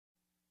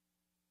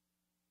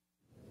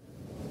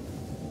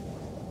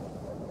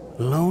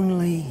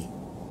Lonely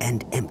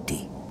and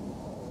empty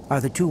are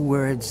the two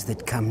words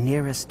that come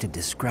nearest to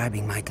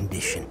describing my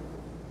condition,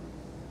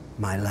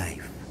 my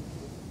life.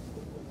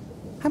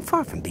 I'm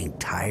far from being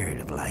tired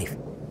of life.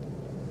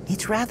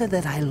 It's rather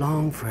that I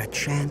long for a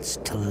chance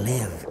to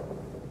live.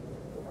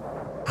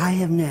 I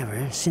have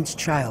never, since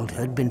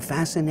childhood, been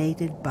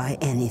fascinated by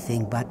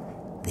anything but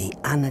the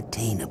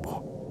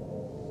unattainable.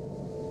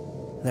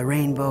 The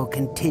rainbow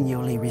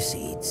continually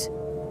recedes.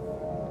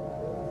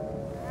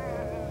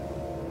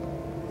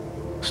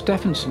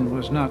 Stefansson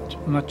was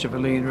not much of a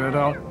leader at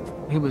all.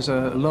 He was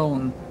a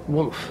lone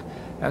wolf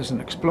as an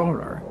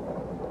explorer.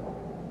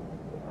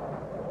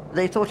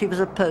 They thought he was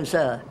a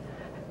poseur.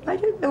 I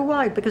don't know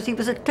why, because he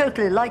was a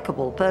totally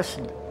likable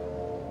person.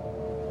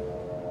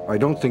 I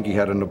don't think he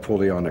had a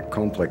Napoleonic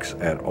complex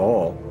at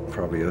all,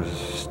 probably a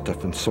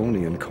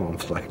Stefansonian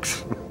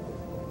complex.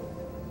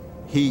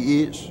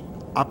 He is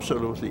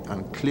absolutely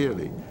and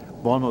clearly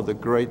one of the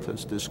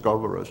greatest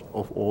discoverers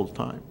of all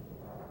time.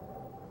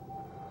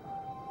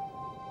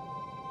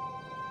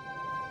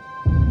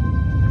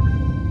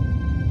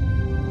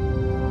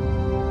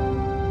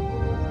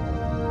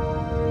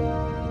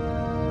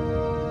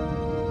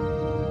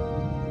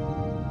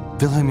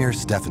 Vilhjalmur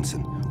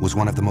Stefansson was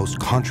one of the most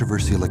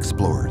controversial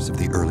explorers of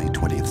the early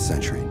 20th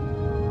century.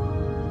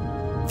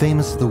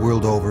 Famous the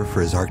world over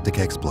for his Arctic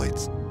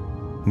exploits,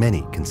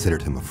 many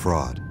considered him a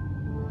fraud.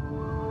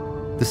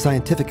 The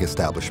scientific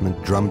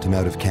establishment drummed him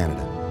out of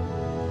Canada,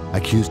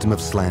 accused him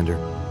of slander,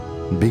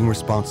 and being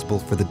responsible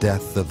for the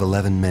death of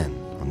 11 men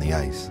on the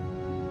ice.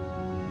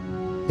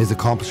 His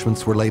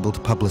accomplishments were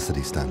labeled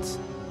publicity stunts,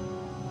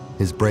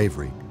 his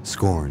bravery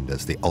scorned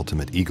as the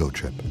ultimate ego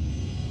trip.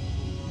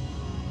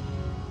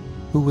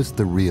 Who was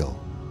the real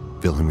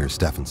Vilhjalmur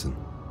Stefansson?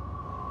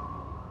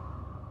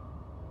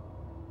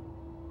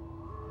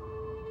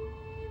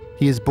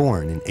 He is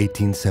born in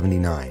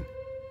 1879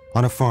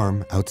 on a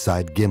farm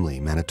outside Gimli,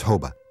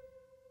 Manitoba,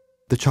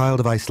 the child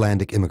of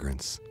Icelandic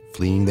immigrants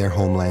fleeing their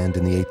homeland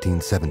in the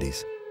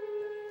 1870s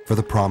for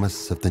the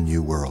promise of the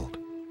New World.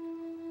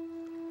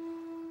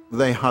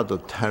 They had a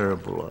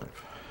terrible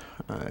life.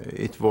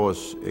 It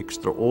was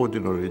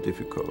extraordinarily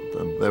difficult,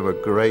 and there were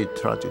great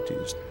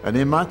tragedies. And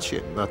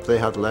imagine that they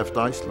had left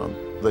Iceland.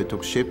 They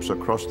took ships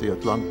across the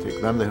Atlantic,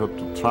 then they had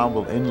to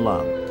travel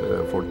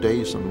inland for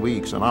days and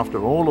weeks, and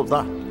after all of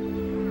that,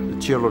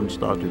 the children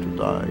started to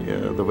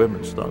die, the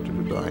women started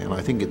to die, and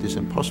I think it is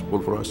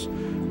impossible for us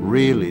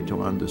really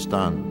to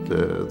understand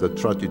the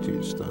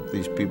tragedies that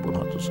these people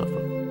had to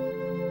suffer.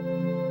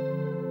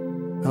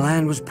 The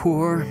land was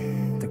poor,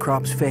 the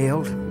crops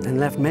failed, and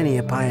left many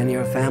a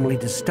pioneer family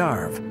to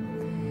starve.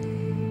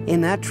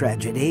 In that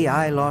tragedy,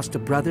 I lost a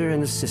brother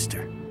and a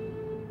sister.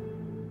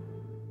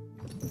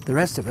 The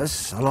rest of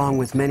us, along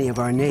with many of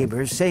our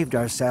neighbors, saved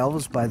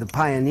ourselves by the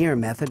pioneer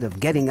method of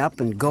getting up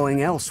and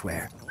going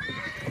elsewhere.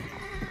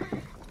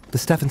 The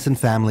Stefansson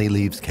family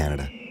leaves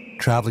Canada,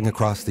 traveling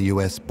across the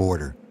US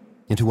border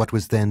into what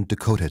was then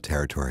Dakota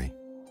territory.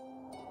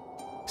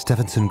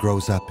 Stefansson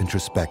grows up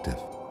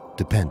introspective,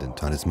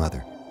 dependent on his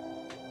mother.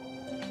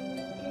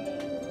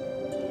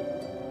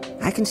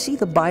 I can see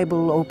the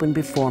Bible open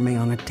before me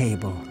on a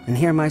table and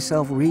hear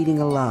myself reading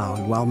aloud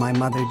while my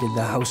mother did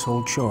the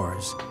household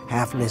chores,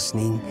 half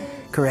listening,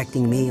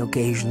 correcting me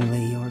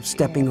occasionally, or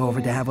stepping over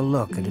to have a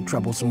look at a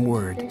troublesome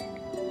word.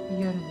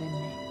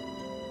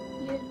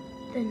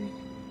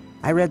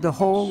 I read the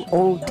whole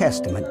Old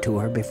Testament to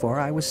her before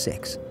I was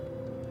 6.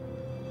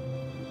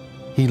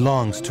 He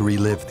longs to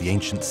relive the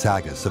ancient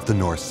sagas of the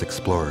Norse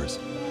explorers,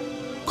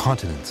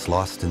 continents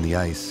lost in the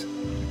ice,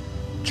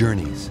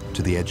 journeys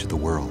to the edge of the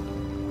world.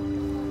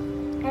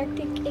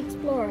 Arctic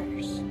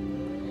explorers.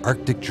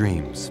 Arctic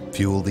dreams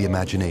fuel the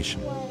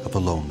imagination of a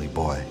lonely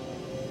boy.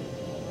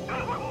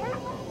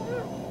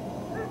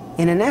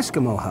 In an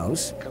Eskimo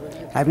house,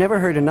 I've never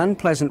heard an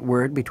unpleasant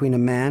word between a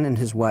man and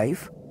his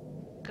wife,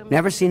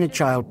 never seen a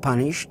child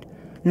punished,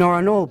 nor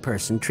an old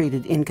person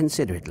treated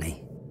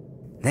inconsiderately.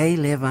 They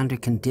live under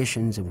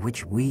conditions of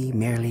which we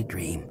merely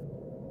dream.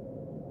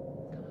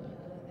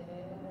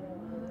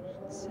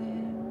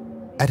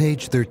 At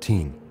age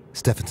 13,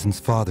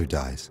 Stefansson's father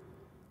dies,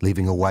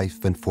 leaving a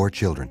wife and 4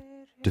 children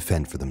to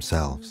fend for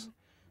themselves.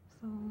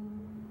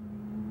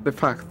 The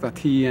fact that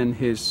he and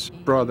his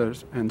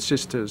brothers and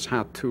sisters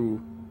had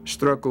to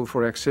struggle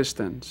for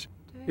existence,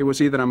 it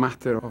was either a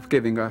matter of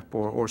giving up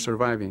or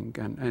surviving,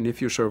 and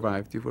if you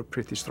survived, you were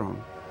pretty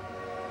strong.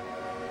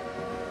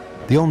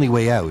 The only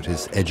way out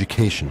is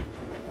education.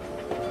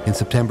 In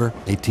September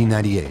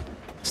 1898,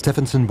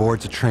 Stefansson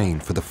boards a train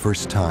for the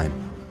first time,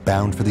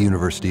 bound for the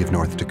University of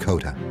North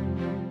Dakota.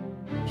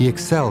 He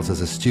excels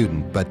as a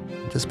student, but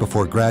just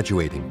before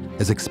graduating,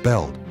 is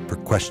expelled for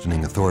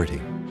questioning authority.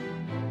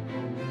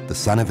 The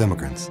son of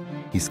immigrants,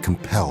 he's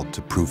compelled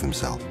to prove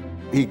himself.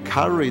 He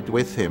carried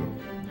with him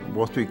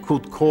what we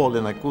could call,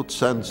 in a good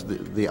sense,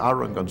 the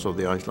arrogance of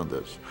the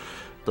Icelanders,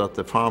 that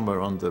the farmer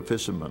and the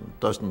fisherman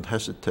doesn't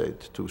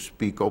hesitate to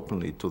speak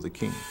openly to the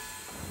king.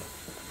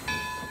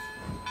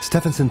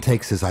 Stefansson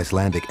takes his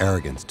Icelandic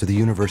arrogance to the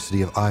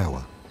University of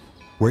Iowa,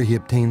 where he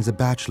obtains a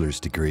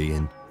bachelor's degree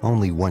in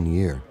only 1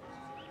 year.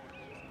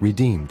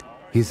 Redeemed,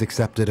 he's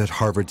accepted at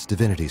Harvard's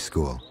Divinity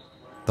School,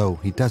 though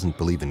he doesn't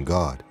believe in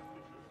God.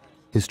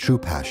 His true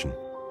passion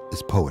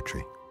is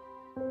poetry.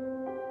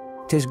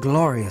 'Tis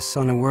glorious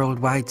on a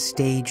worldwide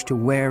stage to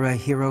wear a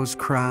hero's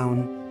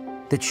crown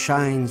that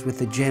shines with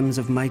the gems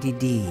of mighty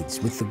deeds,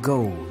 with the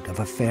gold of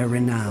a fair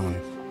renown.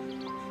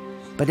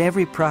 But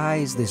every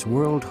prize this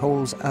world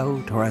holds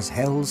out, or has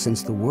held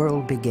since the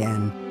world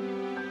began,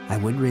 I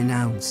would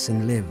renounce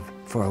and live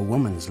for a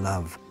woman's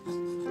love,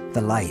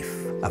 the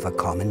life of a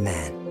common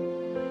man.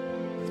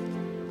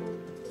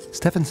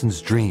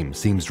 Stefansson's dream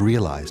seems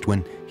realized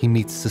when he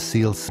meets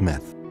Cecile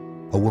Smith,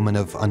 a woman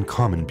of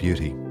uncommon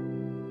beauty.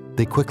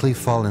 They quickly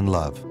fall in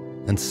love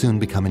and soon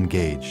become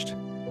engaged.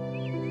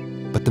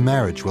 But the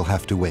marriage will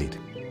have to wait.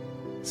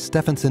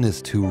 Stefansson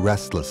is too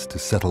restless to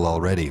settle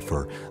already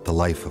for the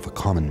life of a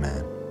common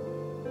man.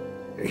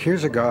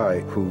 Here's a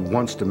guy who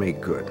wants to make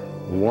good,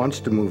 wants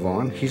to move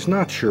on. He's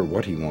not sure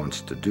what he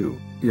wants to do.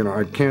 You know,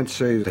 I can't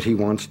say that he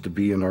wants to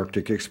be an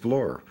Arctic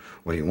explorer.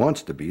 What he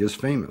wants to be is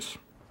famous.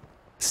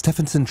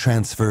 Stefansson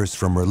transfers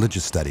from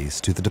religious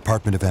studies to the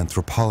Department of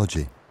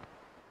Anthropology.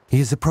 He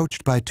is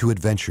approached by two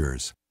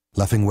adventurers,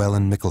 Leffingwell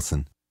and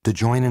Mickelson, to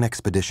join an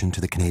expedition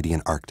to the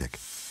Canadian Arctic.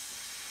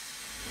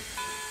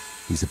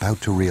 He's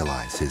about to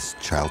realize his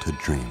childhood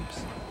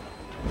dreams.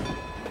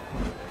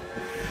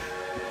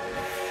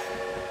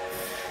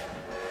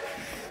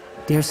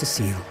 Dear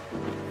Cecile,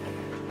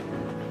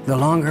 the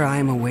longer I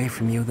am away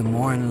from you, the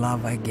more in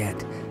love I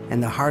get,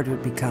 and the harder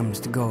it becomes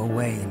to go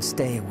away and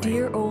stay away.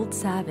 Dear old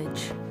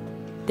savage,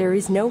 there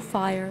is no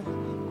fire,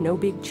 no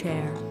big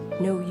chair,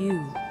 no you,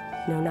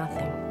 no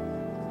nothing.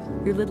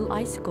 Your little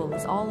icicle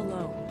is all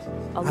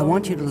alone. I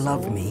want you to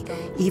love me,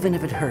 even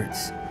if it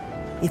hurts.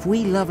 If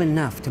we love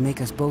enough to make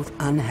us both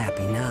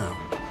unhappy now,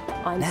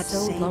 I'm that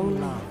so same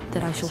lonely love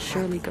that I makes shall us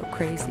surely happy go when we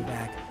crazy. come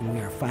back and we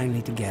are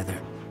finally together.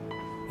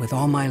 With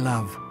all my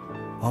love,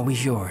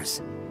 always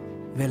yours,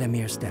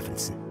 Vilhjalmur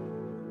Stefansson.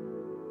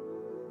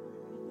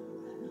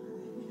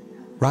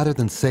 Rather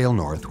than sail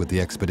north with the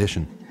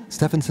expedition,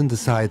 Stefansson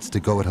decides to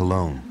go it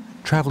alone,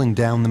 traveling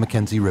down the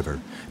Mackenzie River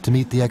to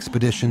meet the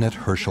expedition at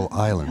Herschel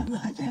Island.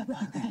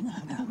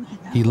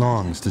 He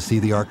longs to see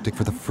the Arctic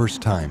for the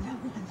first time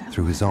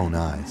through his own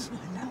eyes.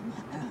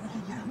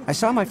 I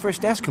saw my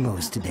first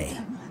Eskimos today.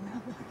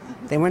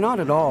 They were not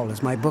at all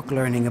as my book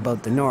learning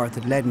about the North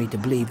had led me to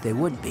believe they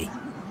would be.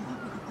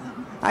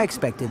 I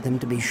expected them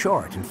to be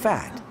short and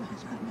fat.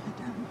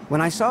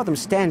 When I saw them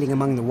standing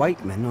among the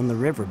white men on the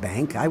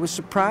riverbank, I was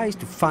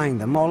surprised to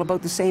find them all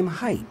about the same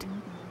height.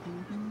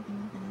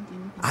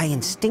 I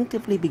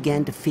instinctively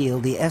began to feel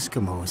the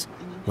Eskimos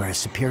were a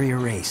superior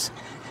race.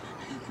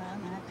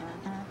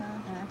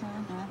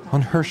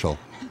 On Herschel,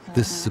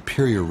 this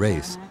superior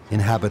race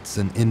inhabits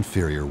an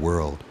inferior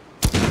world.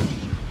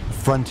 A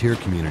frontier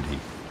community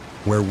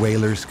where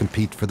whalers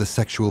compete for the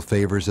sexual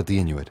favors of the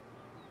Inuit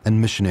and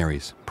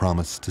missionaries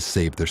promise to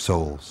save their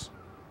souls.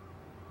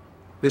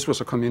 This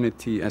was a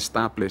community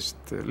established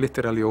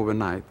literally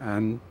overnight,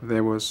 and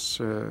there was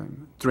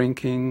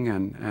drinking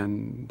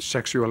and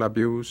sexual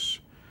abuse,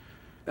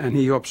 and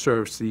he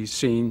observes these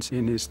scenes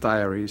in his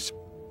diaries.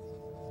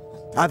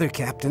 Other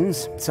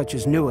captains, such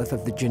as Newith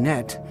of the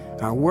Jeanette,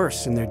 are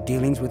worse in their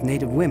dealings with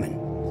native women.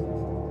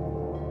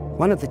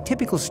 One of the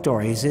typical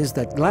stories is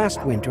that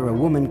last winter a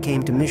woman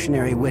came to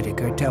missionary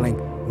Whitaker telling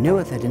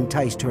Newith had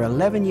enticed her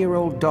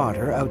 11-year-old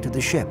daughter out to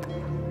the ship.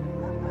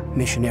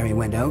 Missionary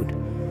went out,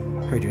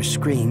 heard her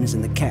screams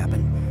in the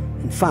cabin,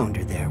 and found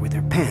her there with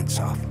her pants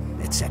off,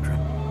 etc.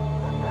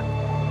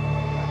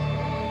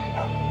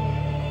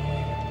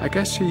 I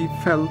guess he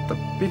felt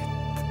a bit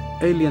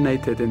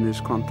alienated in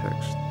this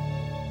context.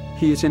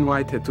 He is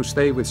invited to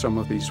stay with some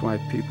of these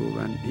white people,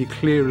 and he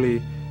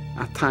clearly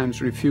at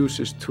times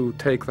refuses to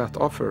take that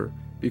offer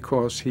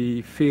because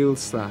he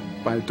feels that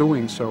by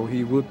doing so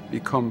he would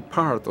become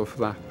part of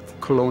that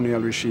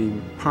colonial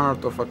regime,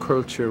 part of a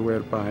culture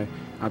whereby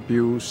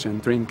abuse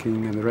and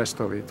drinking and the rest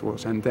of it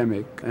was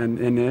endemic. And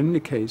in any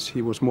case,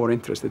 he was more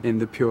interested in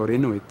the pure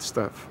Inuit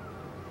stuff.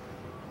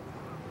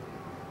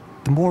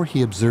 The more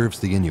he observes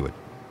the Inuit,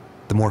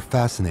 the more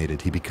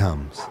fascinated he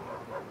becomes.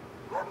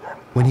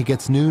 When he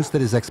gets news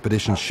that his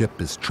expedition ship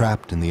is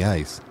trapped in the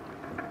ice,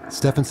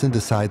 Stefansson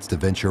decides to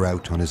venture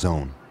out on his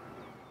own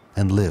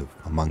and live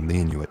among the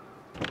Inuit.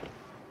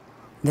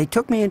 They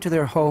took me into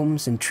their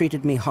homes and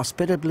treated me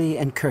hospitably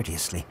and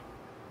courteously.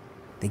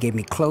 They gave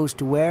me clothes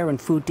to wear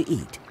and food to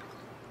eat.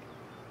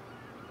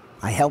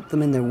 I helped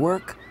them in their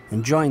work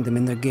and joined them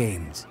in their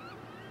games,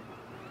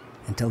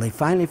 until they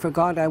finally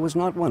forgot I was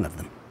not one of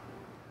them.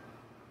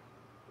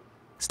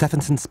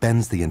 Stefansson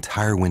spends the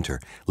entire winter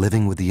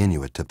living with the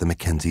Inuit of the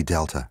Mackenzie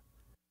Delta,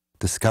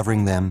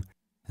 discovering them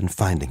and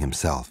finding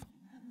himself.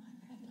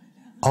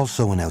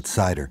 Also an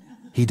outsider,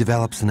 he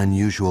develops an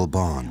unusual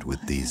bond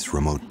with these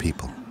remote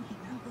people.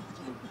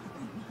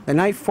 The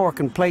knife, fork,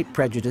 and plate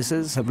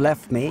prejudices have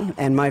left me,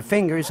 and my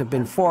fingers have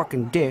been fork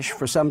and dish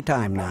for some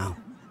time now.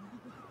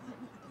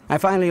 I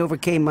finally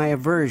overcame my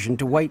aversion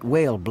to white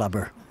whale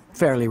blubber,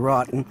 fairly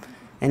rotten,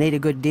 and ate a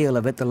good deal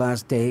of it the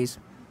last days.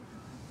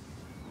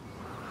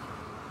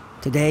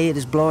 Today it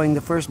is blowing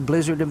the first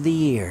blizzard of the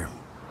year,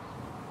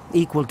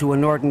 equal to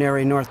an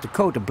ordinary North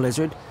Dakota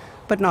blizzard,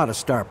 but not a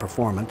star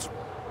performance.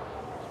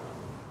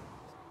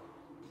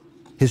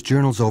 His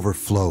journals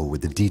overflow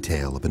with the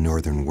detail of a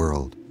northern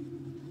world.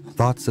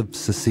 Thoughts of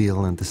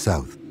Cecile and the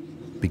South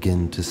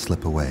begin to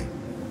slip away.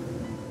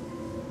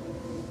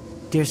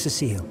 Dear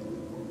Cecile,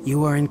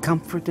 you are in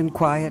comfort and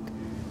quiet,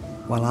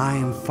 while I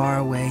am far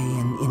away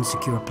in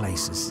insecure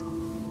places.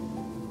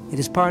 It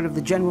is part of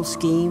the general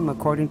scheme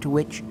according to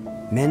which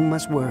men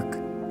must work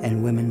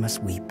and women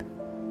must weep.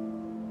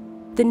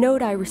 The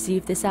note I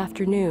received this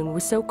afternoon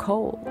was so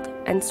cold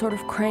and sort of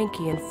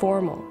cranky and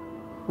formal,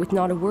 with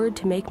not a word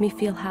to make me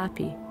feel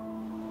happy.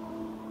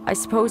 I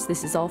suppose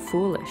this is all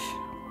foolish.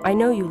 I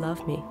know you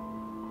love me.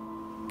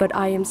 But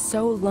I am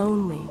so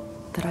lonely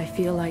that I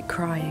feel like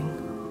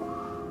crying.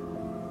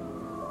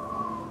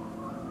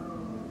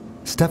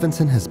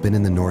 Stefansson has been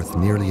in the North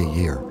nearly a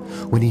year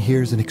when he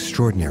hears an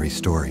extraordinary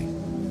story.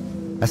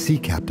 A sea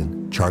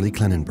captain, Charlie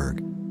Klenenberg,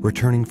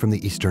 returning from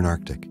the Eastern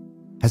Arctic,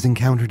 has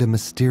encountered a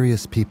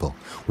mysterious people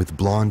with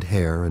blonde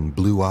hair and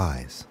blue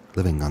eyes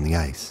living on the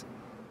ice.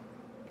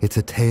 It's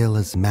a tale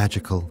as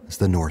magical as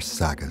the Norse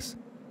sagas.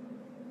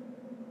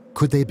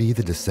 Could they be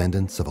the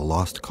descendants of a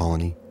lost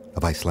colony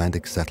of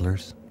Icelandic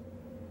settlers?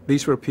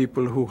 These were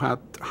people who had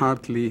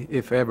hardly,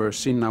 if ever,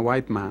 seen a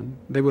white man.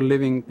 They were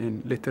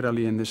living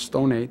literally in the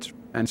Stone Age.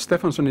 And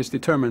Stefansson is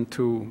determined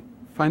to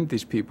find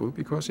these people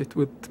because it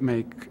would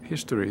make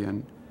history.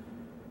 And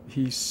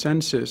he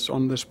senses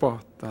on the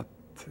spot that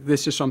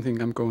this is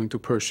something I'm going to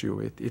pursue.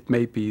 It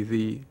may be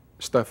the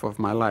stuff of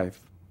my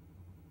life.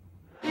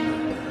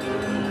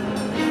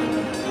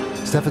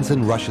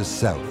 Stefansson rushes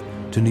south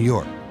to New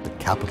York, the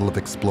capital of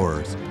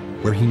explorers,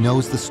 where he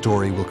knows the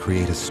story will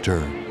create a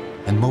stir,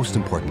 and most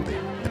importantly,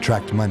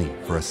 attract money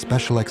for a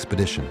special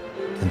expedition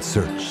in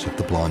search of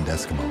the blonde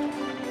Eskimo.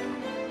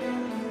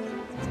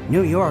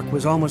 New York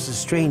was almost as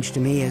strange to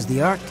me as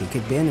the Arctic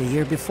had been a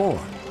year before.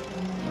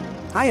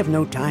 I have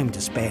no time to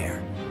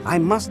spare. I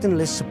must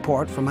enlist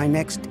support for my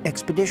next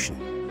expedition.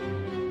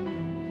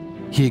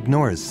 He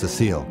ignores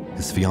Cecile,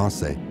 his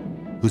fiancée,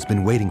 who's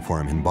been waiting for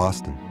him in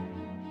Boston.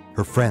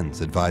 Her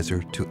friends advise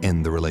her to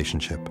end the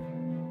relationship.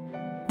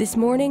 This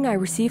morning I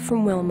received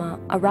from Wilma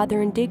a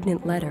rather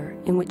indignant letter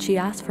in which she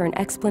asked for an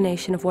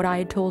explanation of what I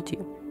had told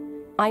you.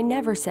 I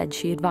never said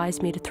she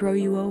advised me to throw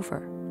you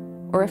over,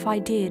 or if I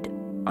did,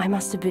 I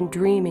must have been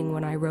dreaming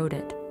when I wrote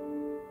it.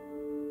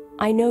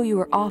 I know you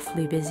are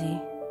awfully busy,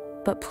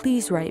 but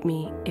please write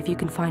me if you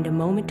can find a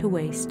moment to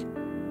waste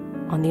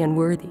on the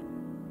unworthy.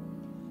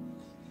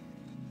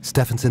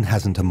 Stefansson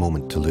hasn't a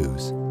moment to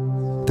lose.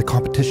 The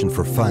competition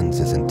for funds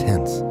is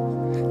intense,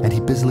 and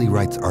he busily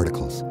writes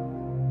articles,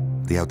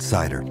 the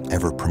outsider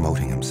ever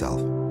promoting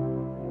himself.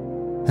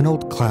 An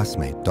old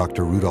classmate,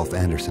 Dr. Rudolf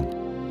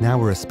Anderson,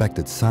 now a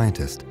respected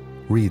scientist,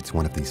 reads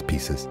one of these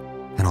pieces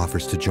and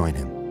offers to join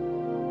him.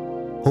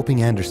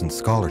 Hoping Anderson's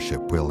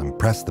scholarship will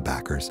impress the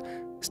backers,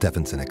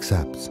 Stefansson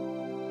accepts.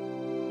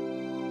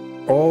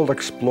 All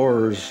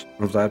explorers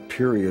of that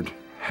period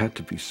had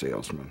to be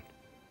salesmen,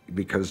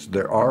 because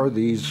there are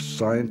these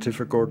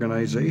scientific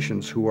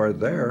organizations who are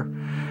there,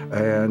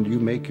 and you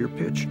make your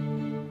pitch.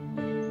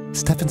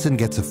 Stefansson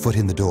gets a foot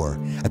in the door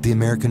at the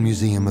American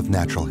Museum of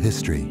Natural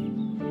History.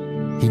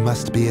 He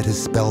must be at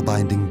his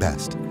spellbinding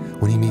best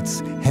when he meets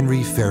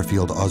Henry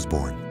Fairfield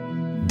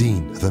Osborne,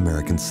 Dean of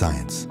American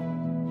Science.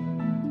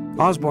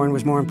 Osborne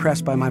was more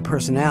impressed by my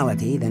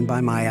personality than by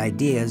my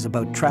ideas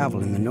about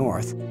travel in the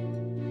North.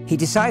 He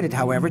decided,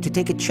 however, to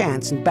take a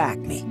chance and back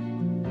me.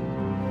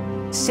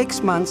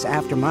 6 months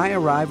after my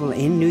arrival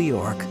in New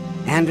York,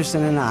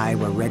 Anderson and I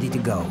were ready to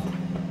go.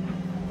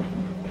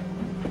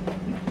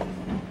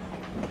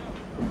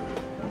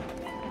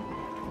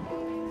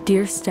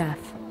 Dear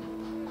Steph,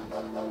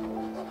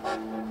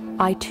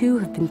 I too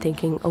have been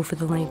thinking over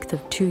the length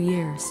of 2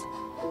 years.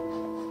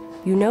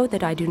 You know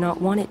that I do not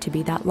want it to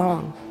be that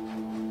long.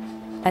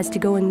 As to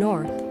going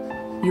north,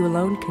 you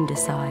alone can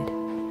decide.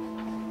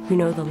 You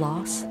know the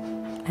loss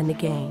and the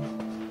gain.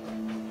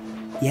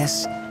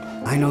 Yes,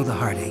 I know the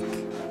heartache,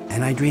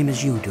 and I dream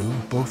as you do,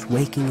 both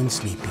waking and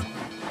sleeping.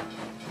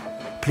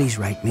 Please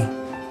write me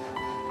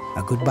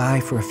a goodbye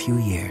for a few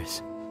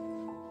years.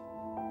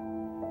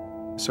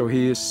 So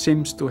he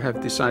seems to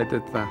have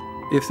decided that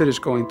if there is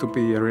going to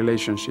be a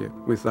relationship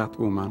with that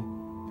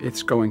woman,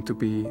 it's going to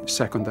be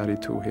secondary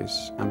to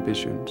his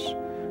ambitions.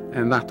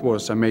 And that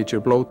was a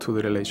major blow to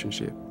the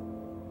relationship.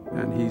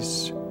 And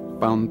he's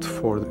bound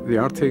for the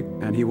Arctic,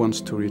 and he wants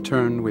to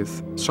return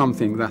with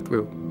something that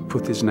will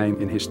put his name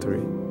in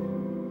history.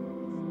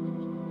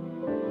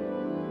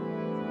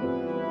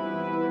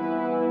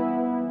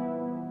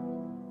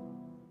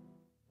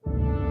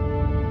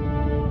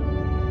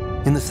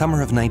 In the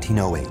summer of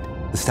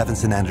 1908, the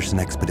Stefansson-Anderson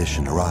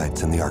expedition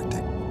arrives in the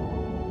Arctic.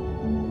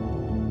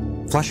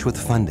 Flush with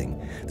funding,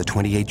 the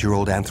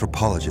 28-year-old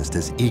anthropologist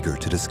is eager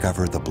to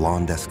discover the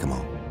blonde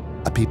Eskimo,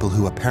 a people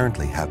who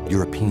apparently have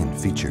European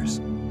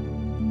features.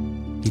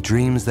 He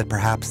dreams that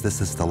perhaps this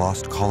is the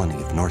lost colony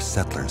of Norse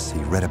settlers he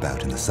read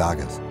about in the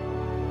sagas.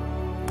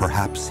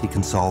 perhaps he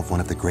can solve one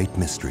of the great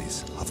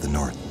mysteries of the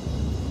North.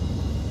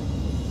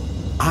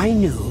 I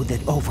knew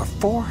that over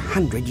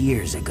 400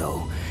 years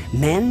ago,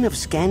 men of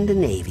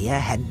Scandinavia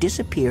had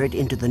disappeared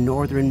into the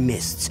northern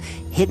mists,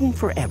 hidden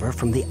forever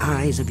from the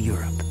eyes of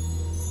Europe.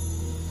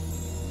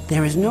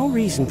 There is no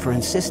reason for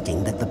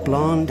insisting that the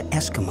blonde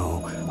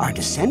Eskimo are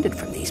descended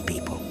from these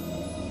people,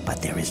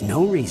 but there is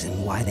no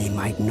reason why they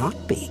might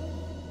not be.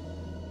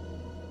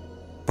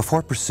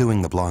 Before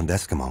pursuing the blonde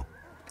Eskimo,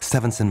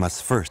 Stefansson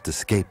must first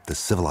escape the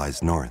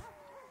civilized North.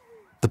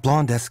 The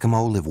blonde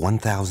Eskimo live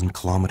 1,000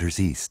 kilometers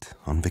east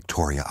on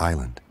Victoria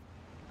Island.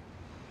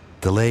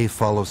 Delay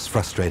follows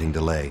frustrating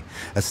delay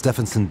as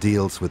Stefansson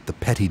deals with the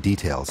petty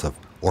details of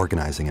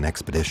organizing an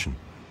expedition.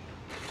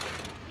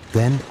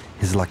 Then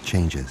his luck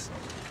changes.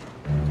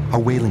 A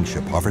whaling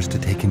ship offers to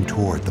take him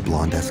toward the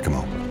blonde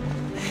Eskimo.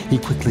 He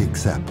quickly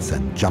accepts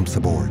and jumps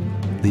aboard,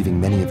 leaving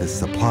many of his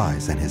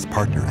supplies and his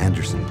partner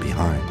Anderson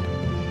behind.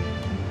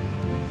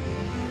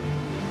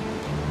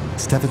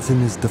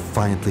 Stefansson is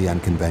defiantly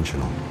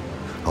unconventional,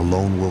 a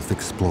lone wolf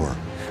explorer,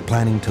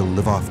 planning to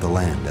live off the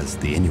land as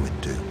the Inuit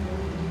do.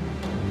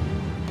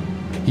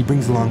 He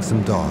brings along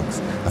some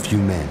dogs, a few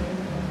men,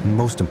 and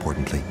most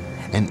importantly,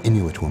 an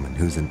Inuit woman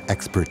who's an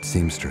expert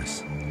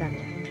seamstress.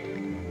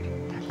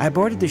 I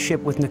boarded the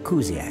ship with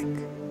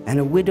Nakuziak and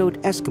a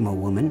widowed Eskimo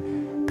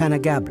woman,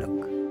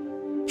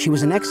 Panagabluk. She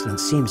was an excellent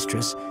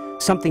seamstress,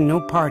 something no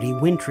party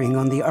wintering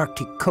on the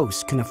Arctic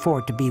coast can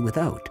afford to be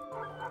without.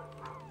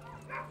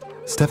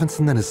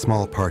 Stefansson and his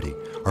small party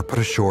are put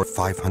ashore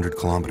 500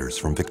 kilometers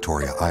from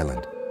Victoria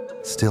Island,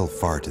 still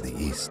far to the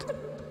east.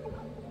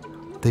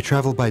 They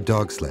travel by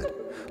dog sled,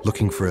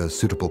 looking for a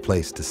suitable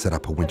place to set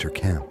up a winter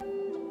camp.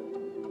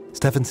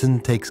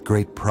 Stefansson takes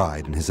great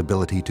pride in his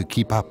ability to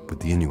keep up with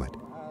the Inuit,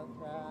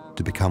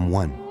 to become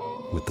one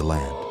with the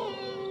land.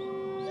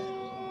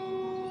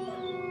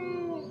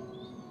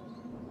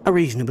 A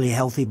reasonably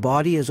healthy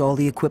body is all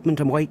the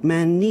equipment a white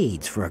man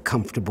needs for a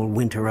comfortable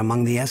winter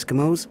among the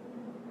Eskimos.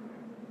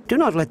 Do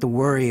not let the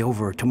worry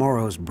over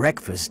tomorrow's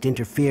breakfast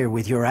interfere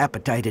with your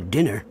appetite at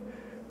dinner.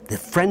 The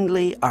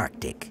friendly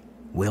Arctic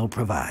will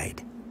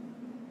provide.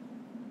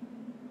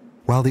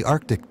 While the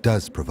Arctic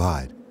does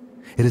provide,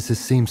 it is his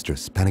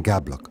seamstress,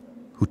 Panagabluk,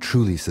 who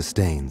truly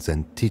sustains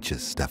and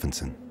teaches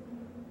Stefansson.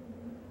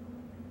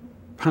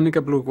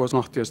 Panagabluk was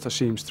not just a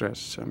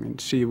seamstress. I mean,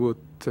 she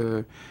would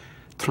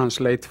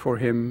translate for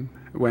him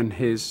when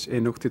his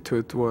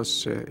Inuktitut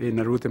was in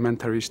a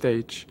rudimentary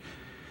stage.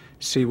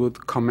 She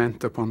would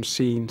comment upon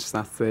scenes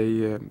that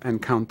they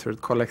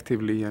encountered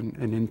collectively and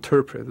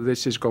interpret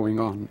this is going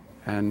on.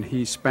 And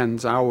he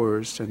spends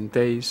hours and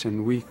days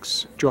and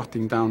weeks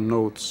jotting down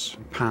notes.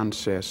 Pan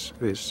says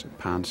this,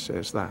 Pan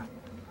says that.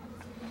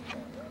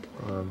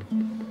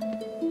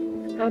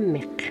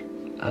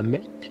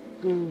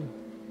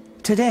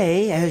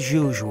 Today, as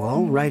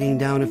usual, writing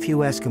down a few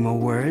Eskimo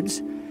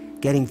words,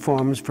 getting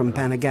forms from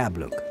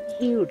Panagabluk.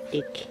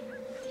 Hiudik.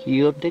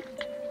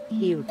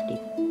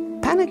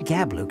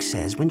 Panagabluk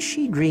says when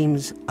she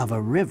dreams of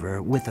a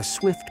river with a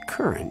swift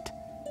current,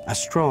 a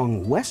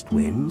strong west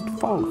wind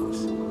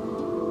follows.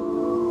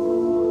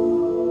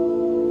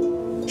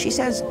 She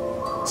says,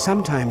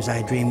 sometimes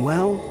I dream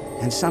well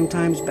and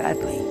sometimes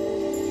badly.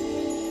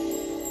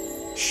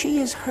 She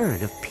has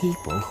heard of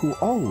people who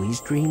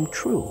always dream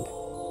true.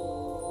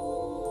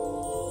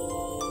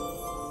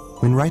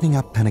 When writing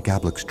up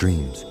Panagabluk's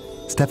dreams,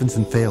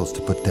 Stefansson fails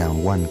to put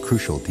down one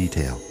crucial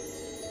detail.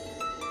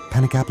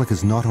 Panagabluk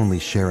is not only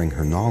sharing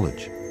her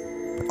knowledge,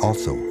 but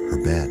also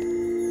her bed.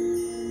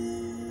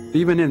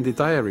 Even in the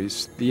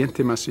diaries, the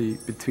intimacy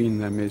between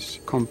them is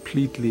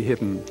completely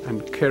hidden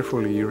and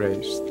carefully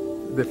erased.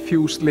 The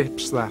few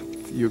slips that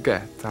you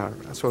get are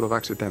sort of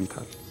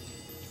accidental.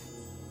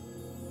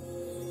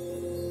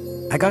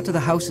 I got to the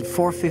house at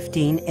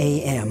 4:15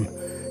 a.m.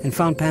 and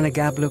found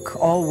Panagabluk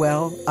all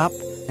well, up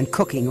and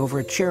cooking over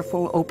a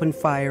cheerful open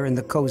fire in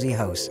the cozy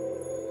house.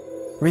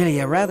 Really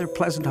a rather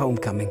pleasant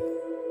homecoming.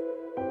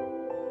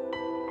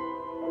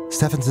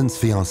 Stefansson's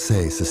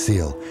fiancée,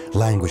 Cecile,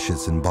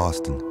 languishes in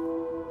Boston.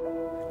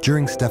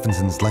 During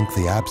Stefansson's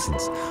lengthy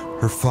absence,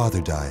 her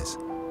father dies,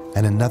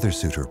 and another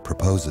suitor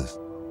proposes.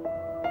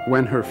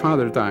 When her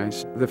father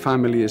dies, the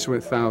family is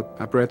without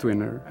a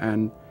breadwinner,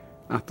 and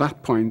at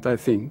that point, I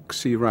think,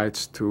 she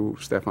writes to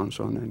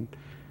Stefansson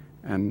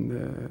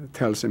and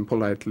tells him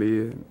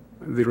politely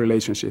the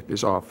relationship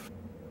is off.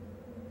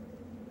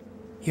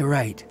 You're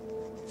right.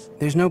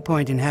 There's no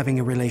point in having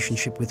a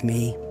relationship with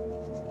me.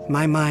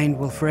 My mind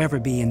will forever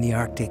be in the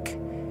Arctic,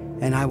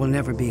 and I will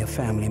never be a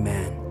family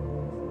man.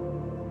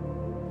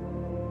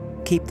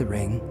 Keep the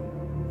ring,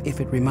 if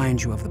it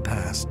reminds you of the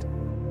past.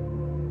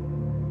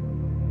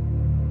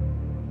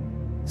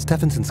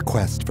 Stefansson's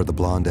quest for the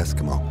blonde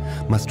Eskimo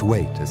must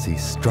wait as he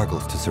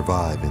struggles to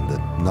survive in the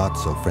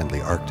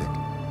not-so-friendly Arctic.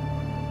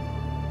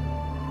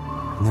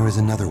 And there is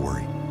another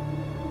worry.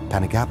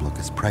 Panagabluk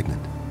is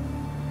pregnant,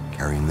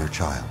 carrying their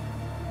child.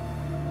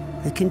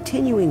 The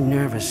continuing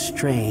nervous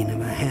strain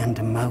of a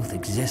hand-to-mouth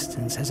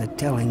existence has a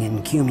telling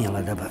and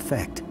cumulative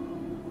effect.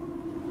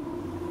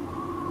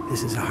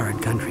 This is a hard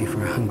country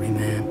for a hungry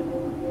man.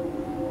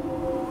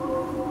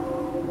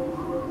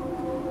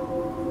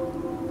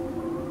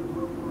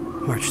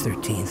 March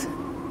 13th,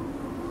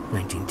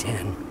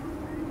 1910.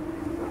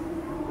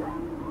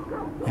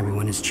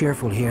 Everyone is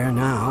cheerful here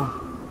now,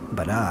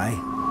 but I,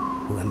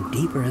 who am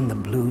deeper in the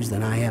blues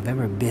than I have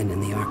ever been in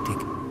the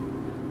Arctic.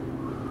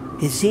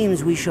 It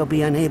seems we shall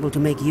be unable to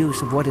make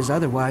use of what is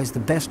otherwise the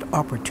best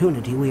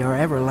opportunity we are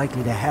ever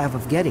likely to have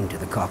of getting to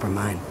the copper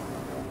mine.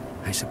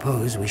 I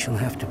suppose we shall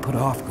have to put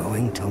off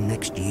going till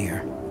next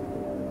year.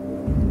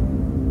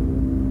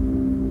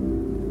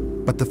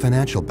 But the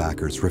financial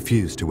backers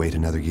refuse to wait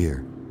another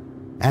year.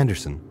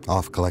 Anderson,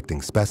 off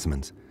collecting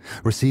specimens,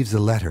 receives a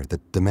letter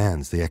that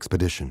demands the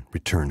expedition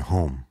return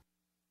home.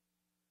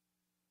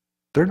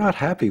 They're not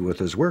happy with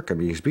his work. I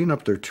mean, he's been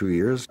up there 2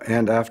 years,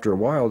 and after a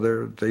while,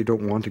 they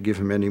don't want to give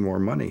him any more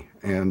money.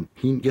 And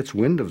he gets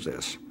wind of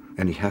this,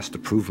 and he has to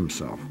prove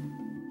himself.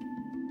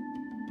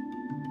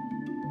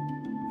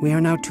 We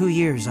are now 2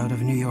 years out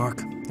of New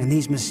York, and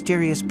these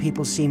mysterious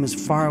people seem as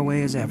far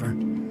away as ever.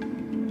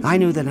 I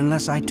knew that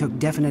unless I took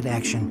definite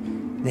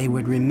action, they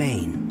would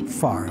remain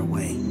far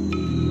away.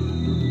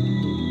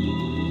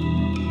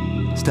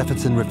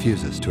 Stefansson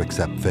refuses to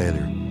accept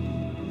failure.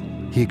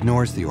 He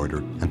ignores the order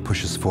and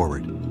pushes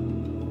forward,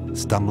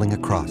 stumbling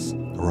across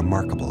a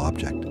remarkable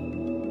object.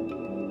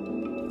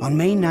 On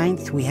May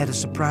 9th, we had a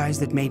surprise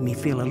that made me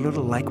feel a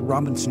little like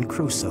Robinson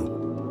Crusoe.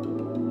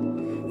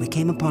 We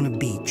came upon a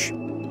beach.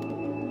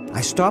 I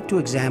stopped to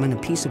examine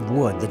a piece of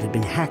wood that had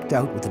been hacked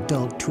out with a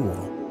dull tool.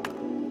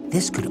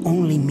 This could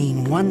only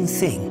mean one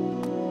thing: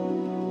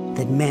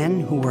 that men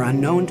who were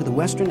unknown to the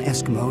Western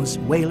Eskimos,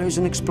 whalers,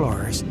 and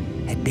explorers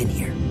had been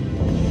here.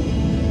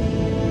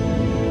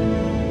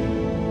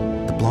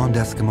 The blonde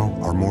Eskimo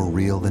are more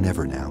real than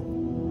ever now.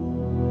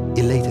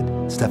 Elated,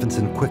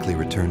 Stefansson quickly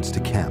returns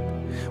to camp,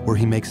 where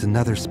he makes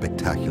another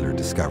spectacular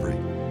discovery.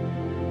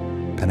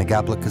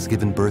 Penagablik has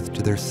given birth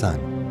to their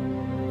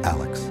son,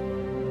 Alex.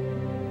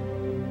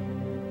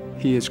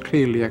 He is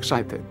clearly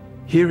excited.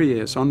 Here he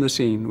is on the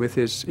scene with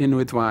his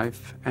Inuit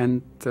wife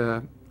and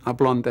a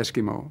blonde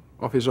Eskimo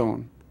of his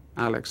own,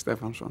 Alex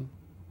Stefansson.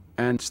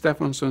 And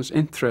Stefansson's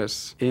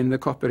interest in the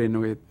copper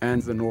Inuit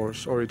and the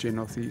Norse origin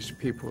of these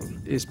people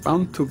is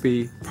bound to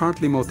be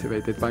partly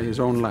motivated by his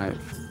own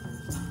life.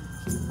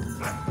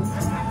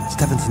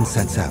 Stefansson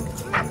sets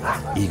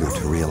out, eager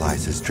to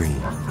realize his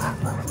dream.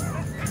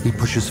 He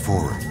pushes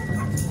forward,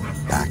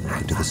 back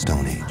into the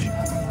Stone Age.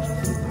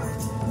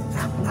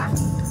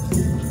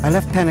 I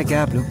left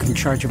Penagablik in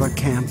charge of our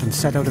camp and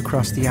set out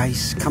across the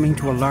ice, coming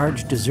to a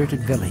large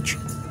deserted village.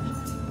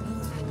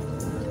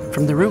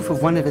 From the roof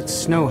of one of its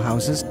snow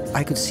houses,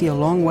 I could see a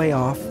long way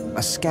off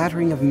a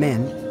scattering of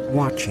men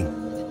watching.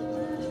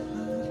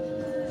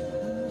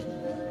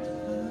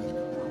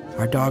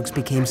 Our dogs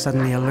became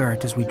suddenly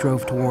alert as we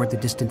drove toward the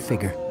distant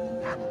figure.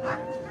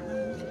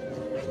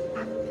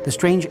 The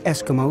strange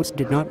Eskimos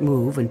did not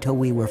move until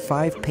we were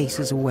 5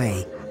 paces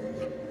away.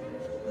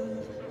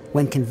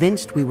 When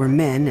convinced we were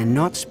men and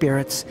not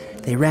spirits,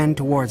 they ran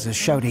towards us,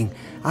 shouting,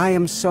 "I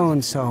am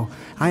so-and-so.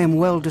 I am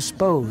well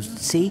disposed.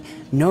 See,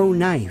 no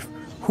knife.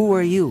 Who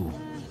are you?"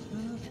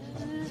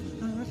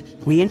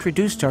 We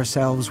introduced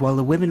ourselves while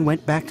the women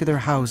went back to their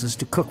houses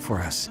to cook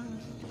for us.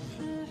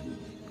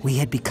 We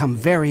had become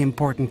very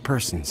important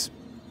persons.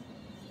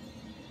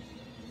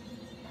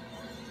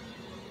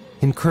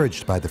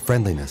 Encouraged by the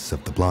friendliness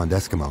of the blonde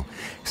Eskimo,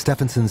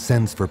 Stefansson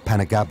sends for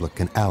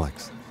Penagablik and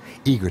Alex,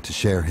 eager to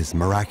share his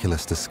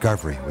miraculous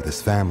discovery with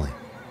his family.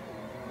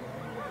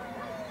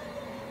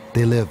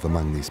 They live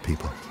among these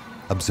people,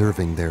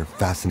 observing their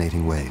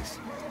fascinating ways.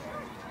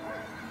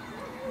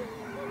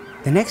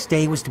 The next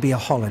day was to be a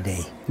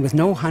holiday, with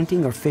no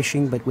hunting or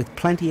fishing, but with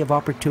plenty of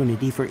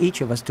opportunity for each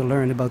of us to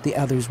learn about the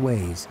other's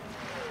ways.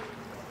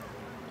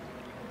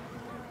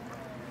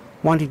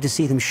 Wanting to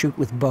see them shoot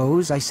with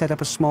bows, I set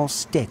up a small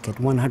stick at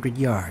 100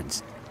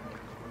 yards.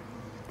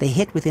 They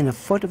hit within a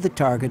foot of the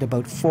target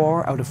about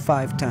 4 out of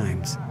 5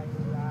 times.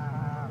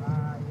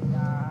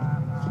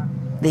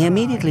 They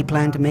immediately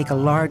planned to make a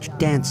large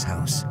dance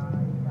house.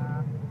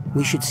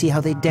 We should see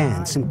how they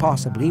dance, and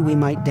possibly we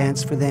might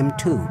dance for them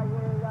too.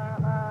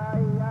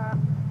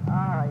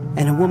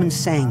 And a woman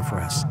sang for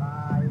us.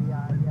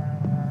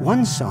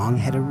 One song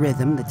had a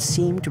rhythm that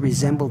seemed to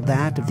resemble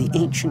that of the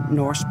ancient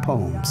Norse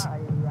poems.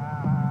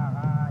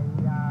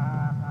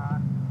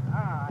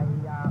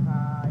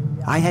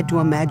 I had to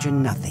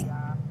imagine nothing.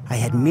 I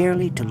had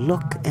merely to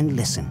look and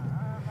listen,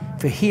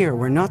 for here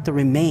were not the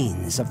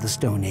remains of the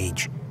Stone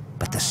Age,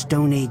 but the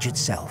Stone Age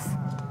itself.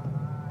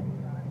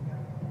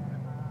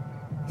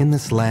 In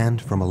this land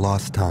from a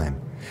lost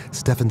time,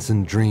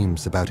 Stefansson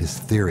dreams about his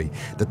theory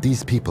that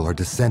these people are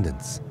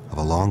descendants of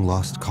a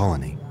long-lost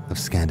colony of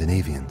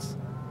Scandinavians.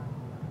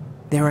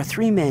 There are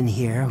 3 men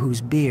here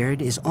whose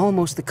beard is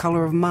almost the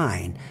color of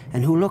mine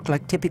and who look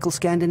like typical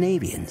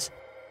Scandinavians.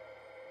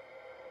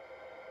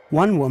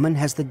 One woman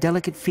has the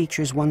delicate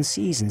features one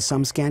sees in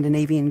some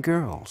Scandinavian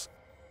girls.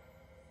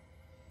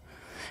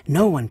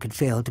 No one could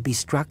fail to be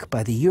struck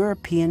by the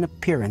European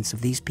appearance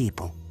of these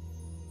people.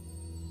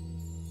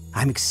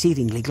 I'm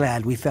exceedingly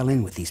glad we fell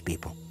in with these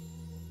people.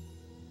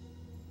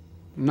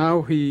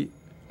 Now he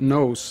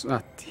knows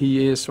that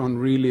he is on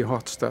really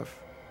hot stuff.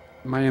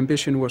 My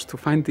ambition was to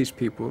find these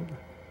people,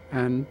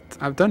 and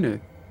I've done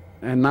it.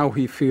 And now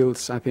he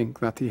feels, I think,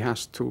 that he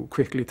has to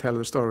quickly tell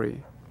the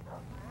story.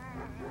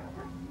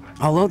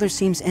 Although there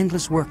seems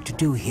endless work to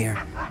do here,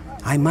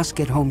 I must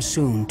get home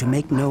soon to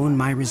make known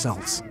my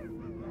results.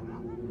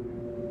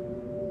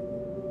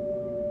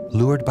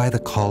 Lured by the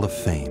call of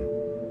fame,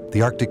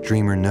 the Arctic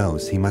dreamer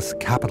knows he must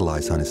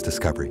capitalize on his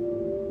discovery.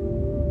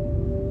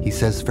 He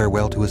says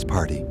farewell to his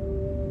party,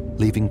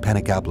 leaving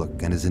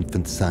Penagabluk and his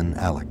infant son,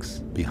 Alex,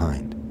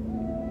 behind.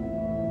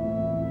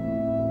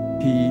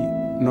 He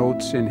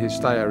notes in his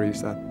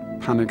diaries that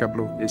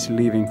Penagabluk is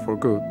leaving for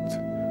good.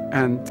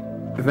 And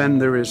then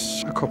there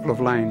is a couple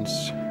of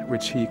lines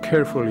which he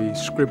carefully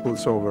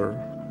scribbles over.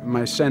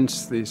 My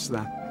sense is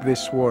that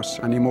this was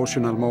an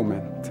emotional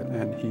moment,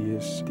 and he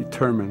is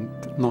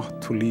determined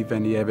not to leave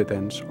any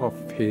evidence of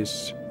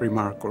his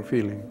remark or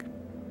feeling.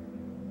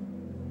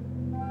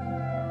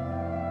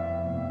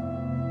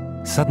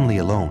 Suddenly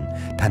alone,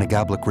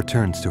 Penagabluk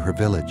returns to her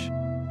village,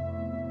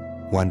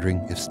 wondering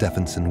if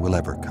Stefansson will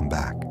ever come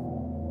back.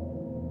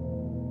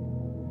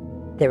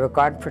 They were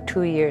gone for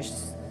 2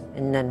 years,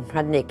 and then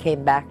when they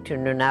came back to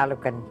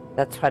Nunaluk, and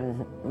that's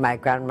when my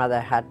grandmother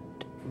had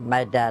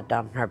my dad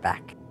on her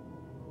back.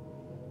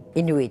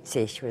 Inuítes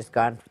say she was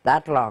gone for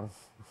that long,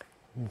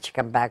 and she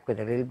came back with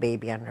a little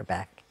baby on her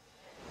back.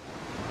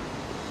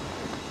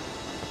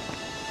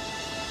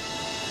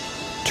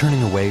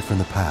 Turning away from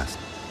the past,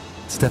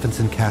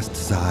 Stefansson casts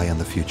his eye on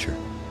the future.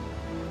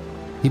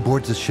 He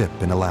boards a ship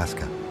in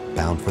Alaska,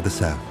 bound for the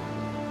south.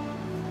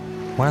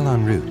 While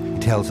en route, he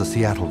tells a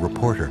Seattle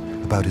reporter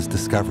about his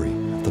discovery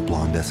of the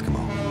blonde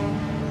Eskimo.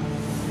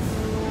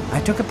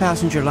 I took a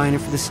passenger liner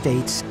for the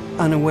States,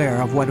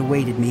 unaware of what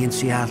awaited me in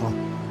Seattle.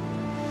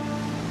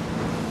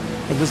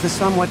 It was the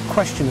somewhat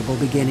questionable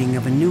beginning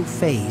of a new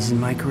phase in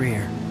my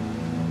career.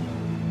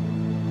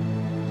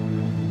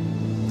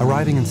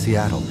 Arriving in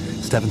Seattle,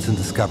 Stefansson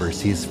discovers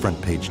he is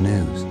front-page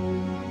news.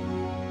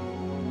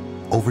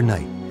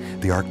 Overnight,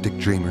 the Arctic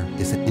dreamer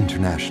is an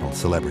international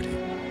celebrity.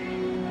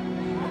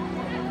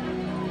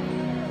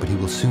 But he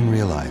will soon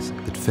realize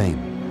that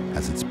fame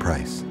has its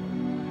price.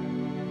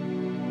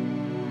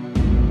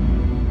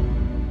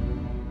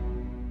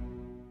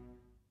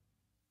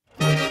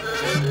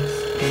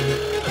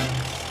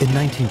 In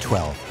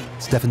 1912,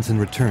 Stefansson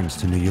returns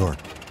to New York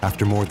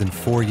after more than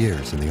 4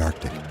 years in the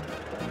Arctic.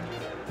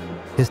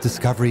 His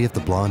discovery of the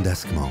blonde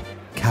Eskimo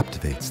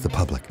captivates the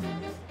public.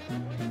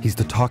 He's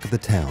the talk of the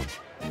town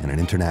and an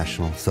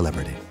international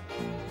celebrity.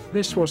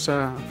 This was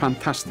a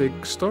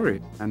fantastic story,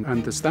 and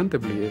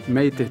understandably it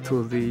made it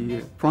to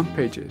the front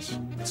pages.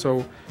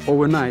 So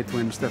overnight,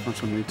 when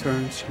Stefansson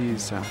returns,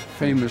 he's a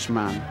famous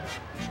man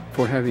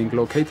for having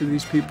located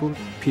these people,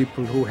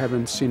 people who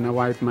haven't seen a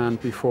white man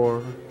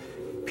before,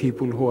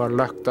 people who are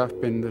locked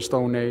up in the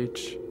Stone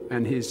Age,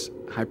 and his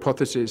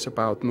hypothesis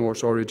about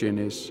Norse origin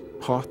is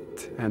hot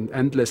and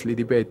endlessly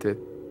debated.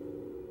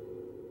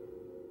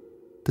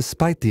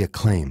 Despite the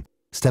acclaim,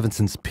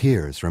 Stefansson's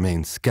peers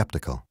remain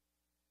skeptical.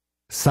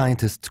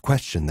 Scientists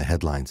question the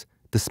headlines,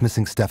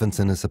 dismissing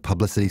Stefansson as a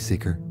publicity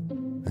seeker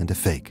and a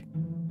fake.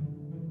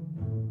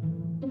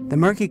 The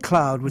murky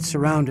cloud which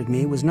surrounded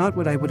me was not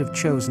what I would have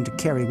chosen to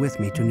carry with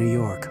me to New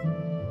York.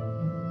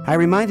 I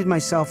reminded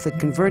myself that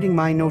converting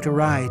my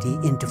notoriety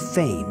into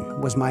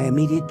fame was my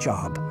immediate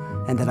job,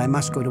 and that I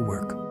must go to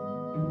work.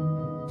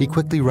 He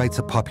quickly writes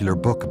a popular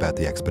book about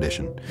the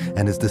expedition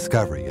and his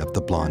discovery of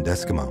the blonde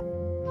Eskimo.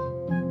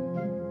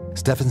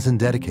 Stefansson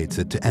dedicates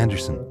it to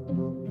Anderson,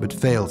 but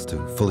fails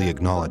to fully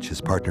acknowledge his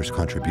partner's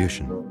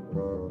contribution.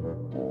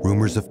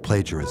 Rumors of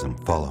plagiarism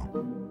follow.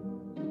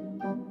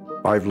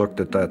 I've looked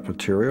at that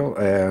material,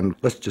 and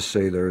let's just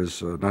say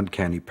there's an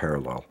uncanny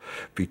parallel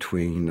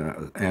between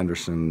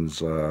Anderson's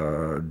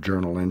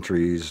journal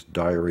entries,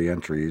 diary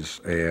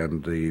entries,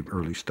 and the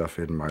early stuff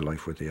in My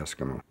Life with the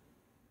Eskimo.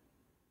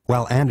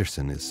 While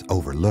Anderson is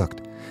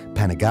overlooked,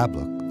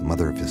 Penagabluk, the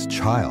mother of his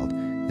child,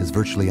 is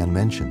virtually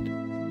unmentioned,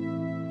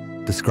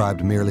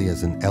 described merely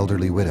as an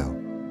elderly widow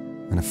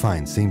and a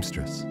fine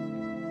seamstress.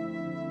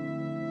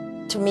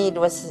 To me, it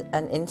was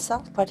an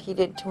insult, what he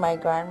did to my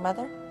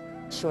grandmother.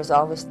 She was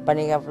always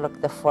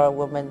Penagabluk, the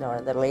forewoman,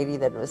 or the lady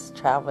that was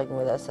traveling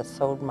with us that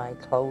sewed my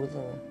clothes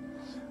and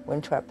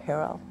winter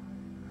apparel.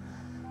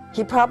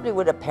 He probably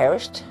would have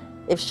perished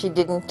if she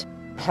didn't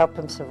help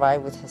him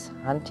survive with his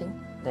hunting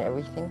and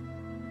everything.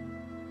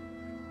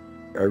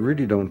 I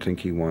really don't think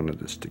he wanted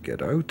this to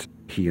get out.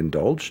 He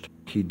indulged.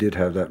 He did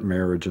have that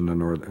marriage in the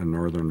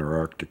northern or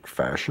Arctic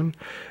fashion,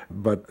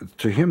 but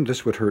to him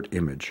this would hurt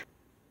image.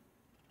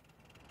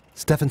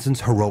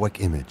 Stefansson's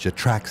heroic image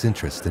attracts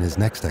interest in his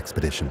next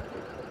expedition,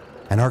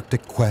 an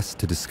Arctic quest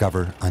to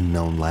discover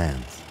unknown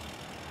lands.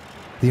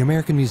 The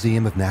American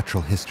Museum of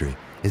Natural History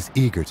is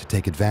eager to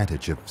take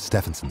advantage of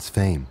Stefansson's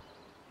fame.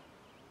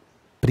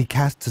 But he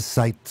casts his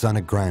sights on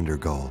a grander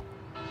goal: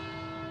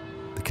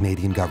 the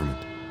Canadian government.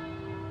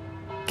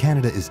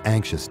 Canada is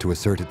anxious to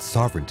assert its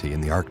sovereignty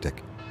in the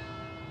Arctic,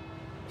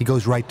 He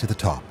goes right to the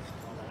top,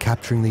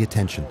 capturing the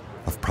attention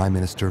of Prime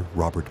Minister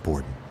Robert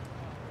Borden.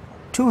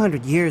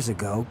 200 years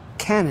ago,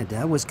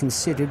 Canada was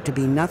considered to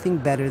be nothing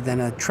better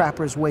than a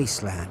trapper's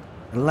wasteland,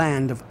 a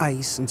land of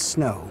ice and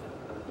snow.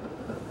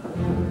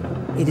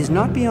 It is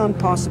not beyond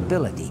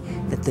possibility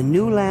that the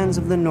new lands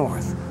of the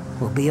North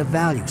will be of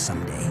value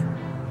someday.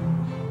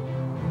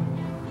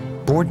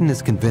 Borden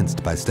is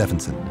convinced by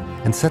Stefansson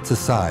and sets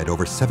aside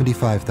over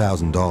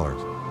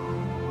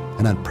 $75,000,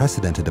 an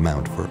unprecedented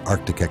amount for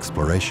Arctic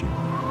exploration.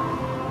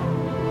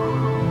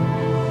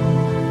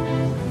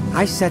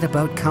 I set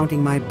about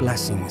counting my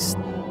blessings,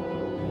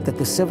 that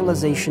the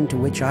civilization to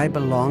which I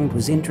belonged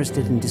was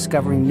interested in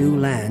discovering new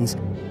lands,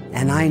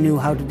 and I knew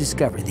how to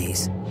discover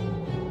these.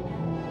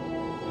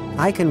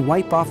 I can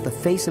wipe off the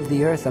face of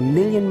the earth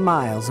 1,000,000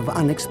 miles of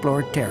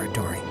unexplored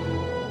territory.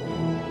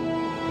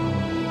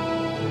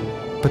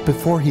 But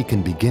before he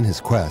can begin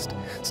his quest,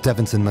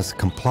 Stefansson must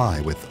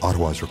comply with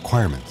Ottawa's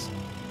requirements.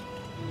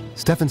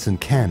 Stefansson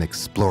can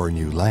explore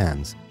new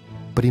lands,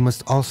 but he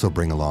must also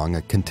bring along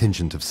a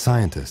contingent of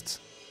scientists.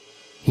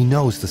 He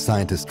knows the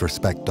scientists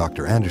respect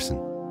Dr. Anderson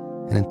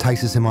and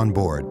entices him on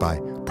board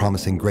by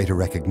promising greater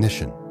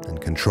recognition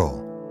and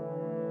control.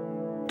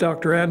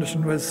 Dr.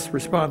 Anderson was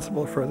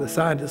responsible for the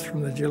scientists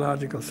from the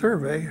Geological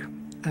Survey,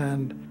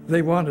 and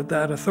they wanted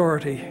that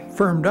authority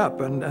firmed up,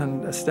 and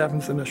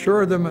Stefansson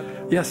assured them,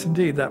 yes,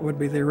 indeed, that would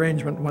be the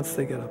arrangement once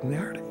they get up in the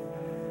Arctic.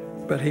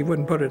 But he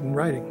wouldn't put it in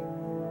writing.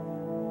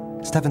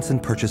 Stefansson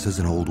purchases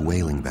an old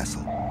whaling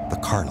vessel, the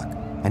Carlock,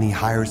 and he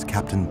hires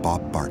Captain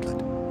Bob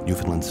Bartlett,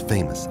 Newfoundland's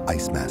famous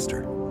ice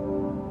master.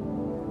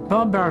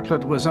 Bob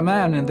Bartlett was a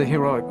man in the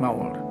heroic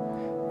mold.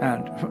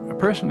 And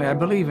personally, I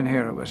believe in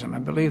heroism. I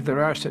believe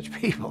there are such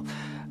people,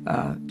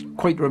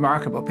 quite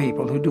remarkable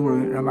people who do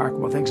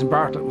remarkable things, and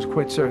Bartlett was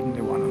quite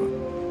certainly one of them.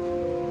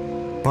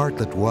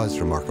 Bartlett was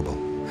remarkable,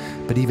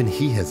 but even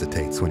he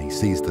hesitates when he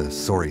sees the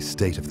sorry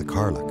state of the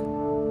Carlock.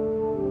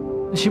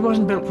 She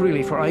wasn't built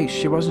really for ice.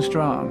 She wasn't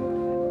strong.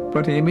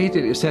 But he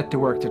immediately set to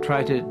work to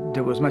try to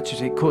do as much as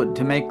he could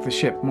to make the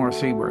ship more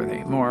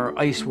seaworthy, more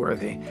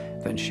ice-worthy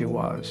than she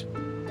was.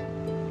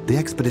 The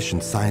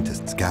expedition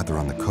scientists gather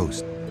on the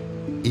coast,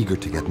 eager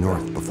to get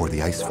north before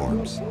the ice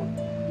forms.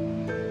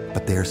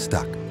 But they're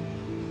stuck,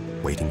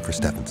 waiting for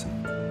Stefansson.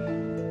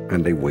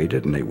 And they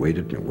waited and they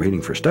waited and they're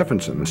waiting for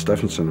Stefansson. And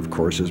Stefansson, of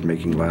course, is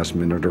making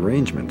last-minute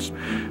arrangements.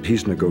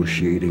 He's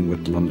negotiating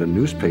with London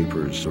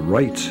newspapers the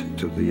rights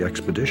to the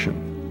expedition.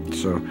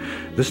 So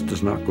this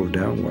does not go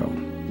down well.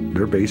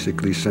 They're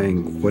basically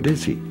saying, what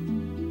is he?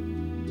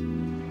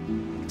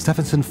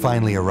 Stefansson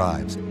finally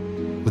arrives,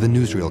 with a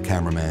newsreel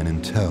cameraman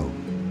in tow.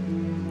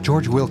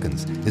 George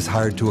Wilkins is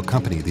hired to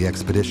accompany the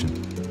expedition,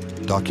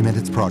 document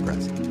its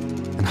progress,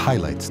 and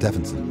highlight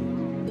Stefansson.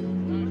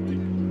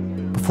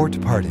 Before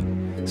departing,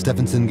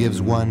 Stefansson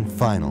gives one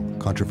final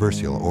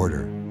controversial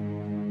order.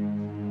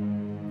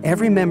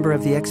 Every member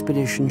of the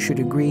expedition should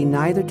agree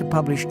neither to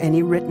publish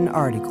any written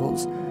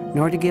articles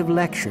nor to give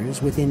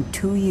lectures within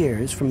 2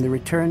 years from the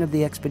return of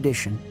the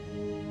expedition,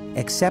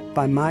 except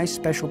by my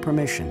special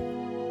permission.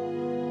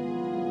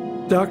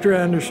 Dr.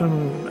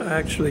 Anderson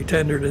actually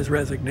tendered his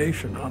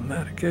resignation on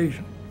that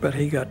occasion, but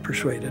he got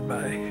persuaded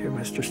by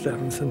Mr.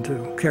 Stefansson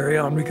to carry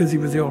on because he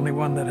was the only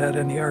one that had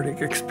any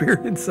Arctic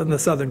experience in the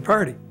Southern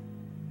Party.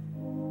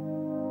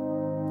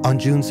 On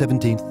June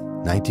 17,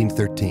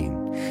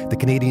 1913, the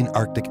Canadian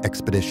Arctic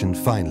expedition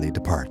finally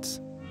departs,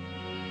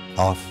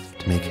 off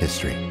to make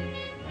history.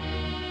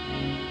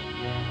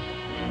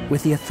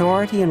 With the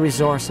authority and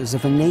resources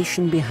of a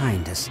nation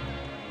behind us,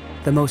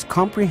 the most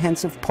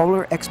comprehensive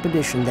polar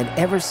expedition that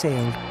ever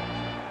sailed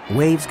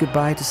waves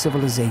goodbye to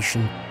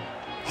civilization,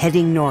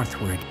 heading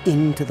northward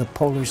into the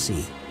polar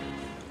sea.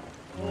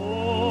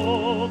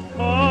 Oh,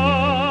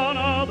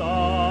 Canada,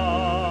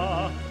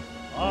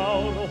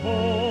 our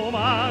home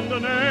and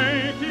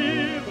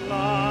native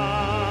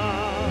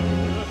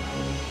land.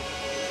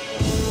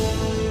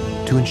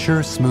 To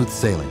ensure smooth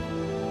sailing,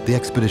 the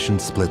expedition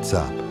splits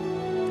up.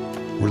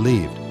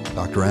 Relieved,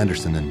 Dr.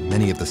 Anderson and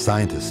many of the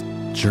scientists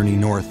journey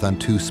north on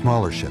 2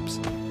 smaller ships,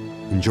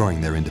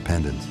 enjoying their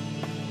independence.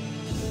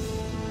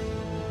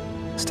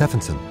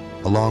 Stefansson,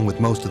 along with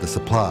most of the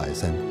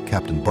supplies and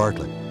Captain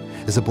Bartlett,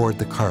 is aboard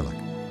the Carlock,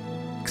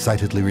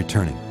 excitedly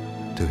returning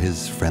to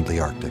his friendly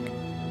Arctic.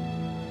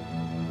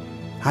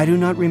 I do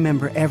not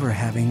remember ever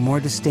having more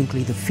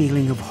distinctly the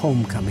feeling of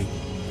homecoming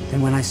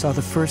than when I saw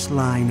the first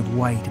line of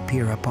white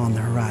appear upon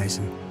the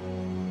horizon.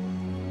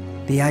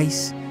 The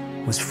ice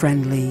was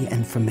friendly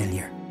and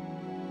familiar.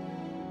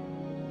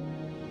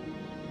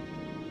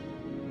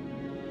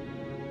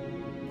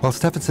 While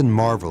Stefansson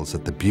marvels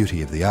at the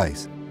beauty of the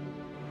ice,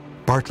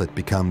 Bartlett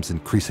becomes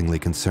increasingly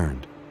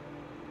concerned.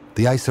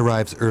 The ice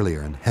arrives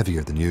earlier and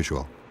heavier than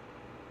usual,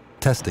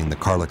 testing the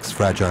Carlock's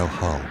fragile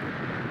hull.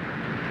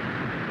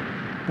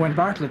 When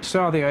Bartlett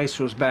saw the ice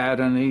was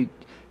bad and he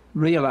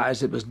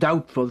realized it was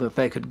doubtful that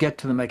they could get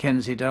to the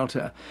Mackenzie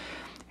Delta,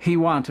 he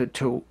wanted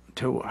to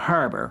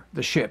harbor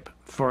the ship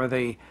for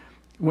the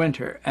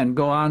winter and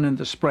go on in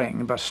the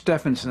spring, but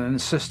Stefansson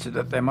insisted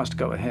that they must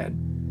go ahead.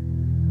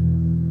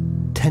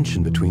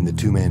 tension between the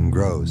two men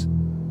grows.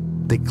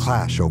 They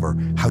clash over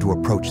how to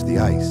approach the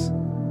ice,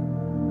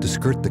 to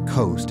skirt the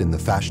coast in the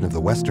fashion of the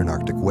Western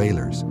Arctic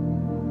whalers,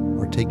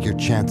 or take your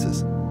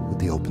chances with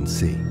the open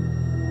sea.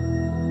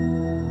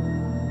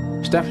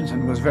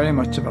 Stefansson was very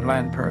much of a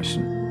land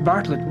person.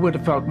 Bartlett would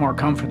have felt more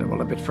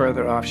comfortable a bit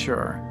further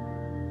offshore.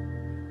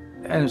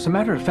 And as a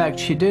matter of fact,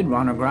 she did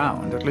run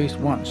aground at least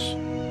once.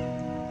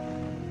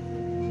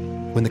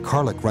 When the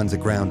Karluk runs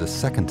aground a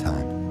second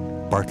time,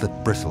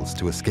 Bartlett bristles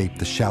to escape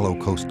the shallow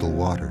coastal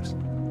waters.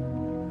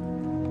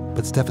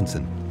 But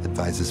Stefansson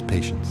advises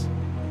patience.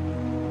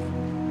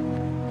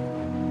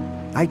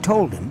 I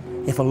told him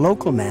if a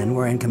local man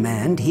were in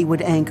command, he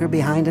would anchor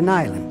behind an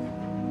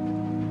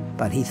island.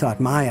 But he thought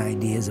my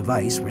ideas of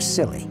ice were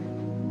silly.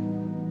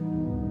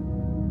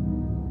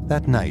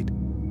 That night,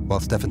 while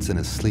Stefansson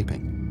is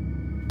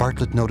sleeping,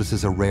 Bartlett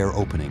notices a rare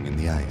opening in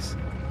the ice.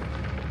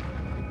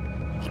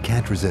 He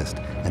can't resist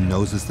and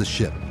noses the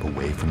ship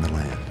away from the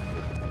land.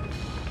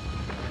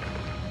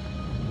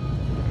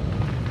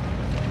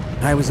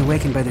 I was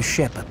awakened by the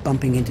ship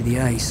bumping into the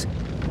ice.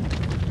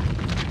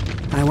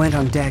 I went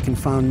on deck and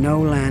found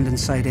no land in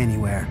sight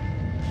anywhere,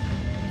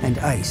 and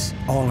ice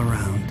all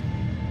around.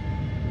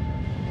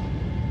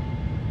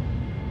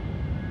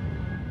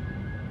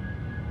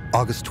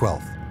 August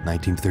 12th,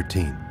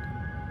 1913.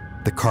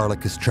 The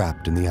Karluk is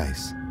trapped in the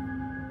ice,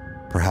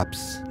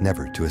 perhaps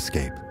never to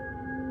escape.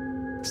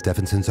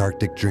 Stefansson's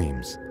Arctic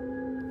dreams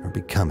are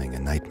becoming a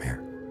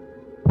nightmare.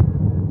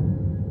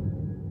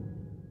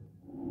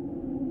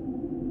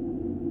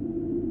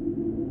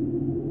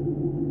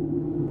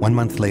 One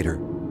month later,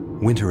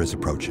 winter is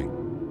approaching,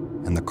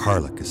 and the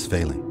Karluk is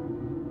failing.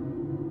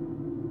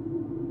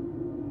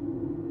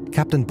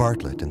 Captain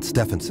Bartlett and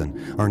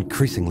Stefansson are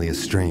increasingly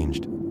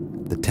estranged.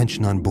 The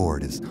tension on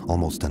board is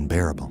almost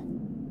unbearable.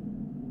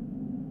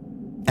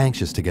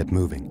 Anxious to get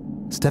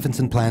moving,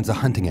 Stefansson plans a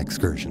hunting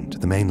excursion to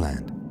the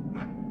mainland.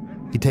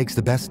 He takes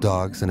the best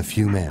dogs and a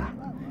few men,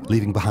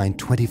 leaving behind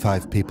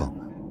 25 people.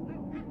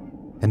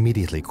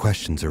 Immediately,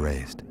 questions are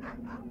raised.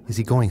 Is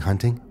he going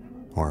hunting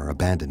or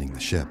abandoning the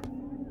ship?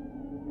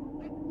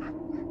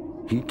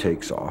 He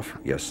takes off,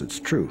 yes, it's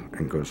true,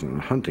 and goes on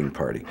a hunting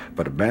party.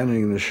 But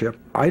abandoning the ship,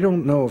 I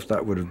don't know if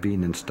that would have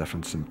been in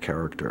Stefansson's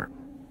character.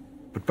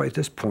 But by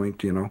this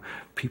point, you know,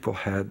 people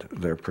had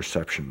their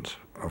perceptions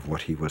of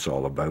what he was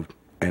all about,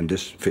 and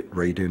this fit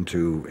right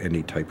into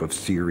any type of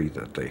theory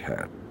that they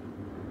had.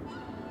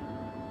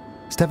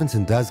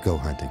 Stefansson does go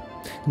hunting,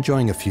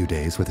 enjoying a few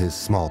days with his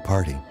small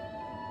party.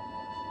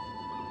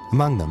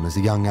 Among them is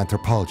a young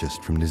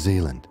anthropologist from New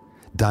Zealand,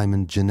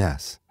 Diamond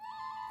Jeunesse,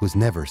 who's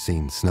never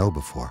seen snow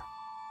before.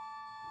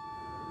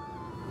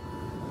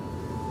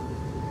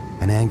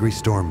 An angry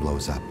storm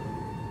blows up.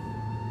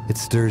 It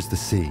stirs the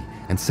sea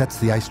and sets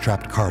the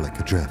ice-trapped Karluk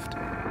adrift,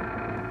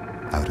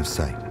 out of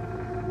sight.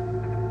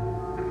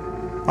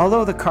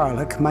 Although the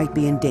Karluk might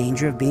be in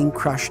danger of being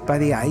crushed by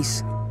the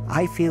ice,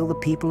 I feel the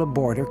people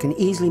aboard her can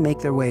easily make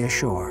their way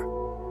ashore.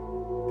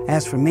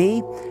 As for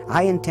me,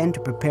 I intend to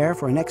prepare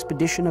for an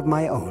expedition of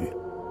my own.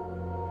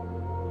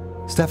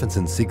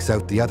 Stefansson seeks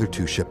out the other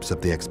two ships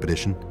of the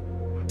expedition,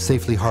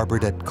 safely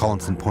harbored at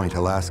Collinson Point,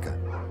 Alaska,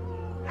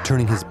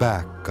 turning his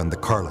back on the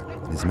Karluk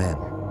and his men.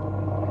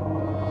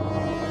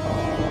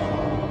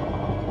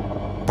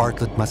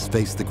 Bartlett must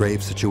face the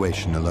grave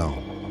situation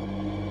alone.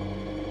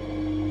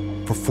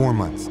 For 4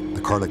 months,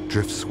 the Karluk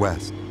drifts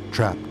west,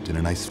 trapped in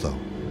an ice floe.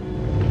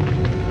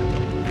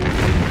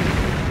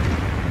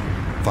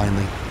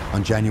 Finally,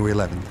 on January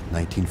 11th,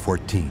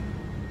 1914,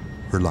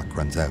 her luck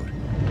runs out.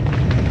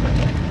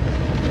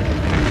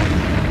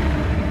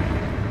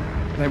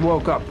 They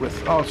woke up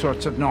with all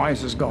sorts of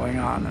noises going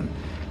on, and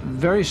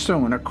very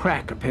soon a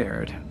crack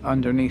appeared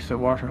underneath the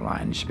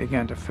waterline. She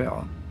began to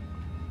fill.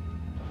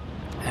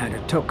 And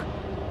it took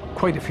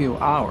quite a few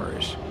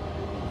hours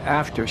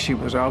after she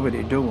was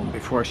already doomed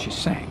before she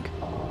sank.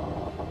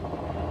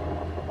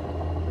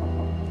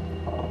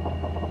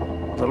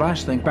 The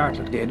last thing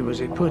Bartlett did was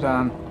he put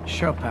on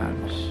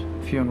Chopin's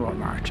funeral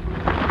march.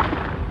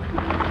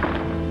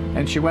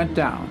 And she went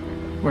down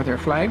with her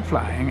flag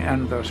flying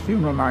and the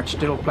funeral march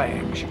still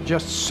playing. She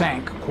just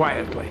sank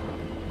quietly.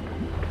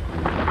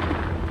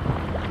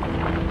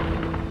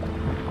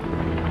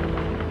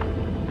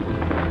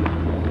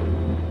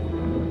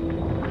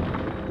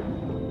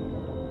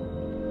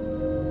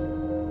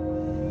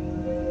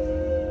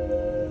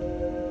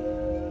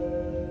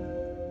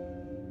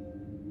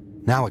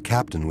 Now a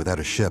captain without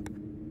a ship,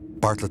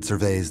 Bartlett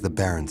surveys the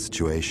barren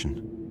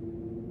situation.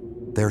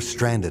 They're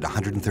stranded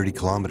 130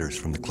 kilometers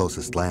from the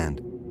closest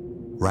land,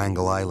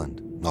 Wrangel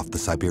Island, off the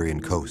Siberian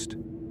coast.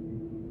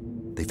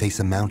 They face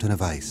a mountain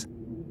of ice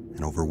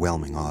and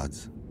overwhelming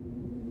odds.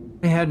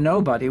 He had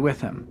nobody with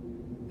him,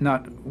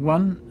 not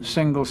one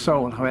single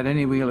soul who had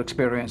any real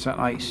experience on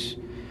ice.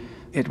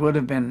 It would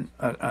have been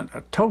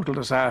a total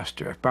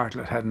disaster if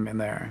Bartlett hadn't been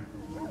there.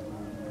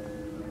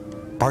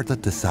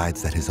 Bartlett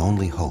decides that his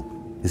only hope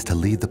is to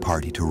lead the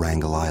party to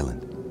Wrangel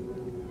Island,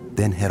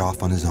 then head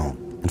off on his own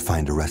and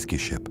find a rescue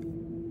ship.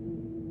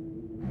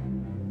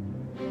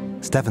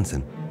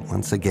 Stefansson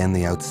once again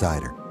the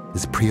outsider,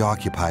 is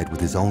preoccupied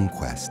with his own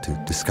quest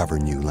to discover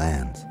new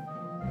lands.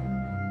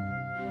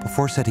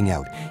 Before setting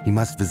out, he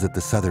must visit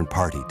the southern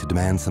party to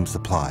demand some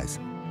supplies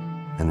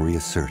and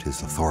reassert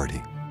his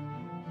authority.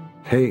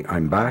 Hey,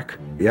 I'm back.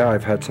 Yeah,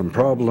 I've had some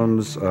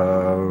problems,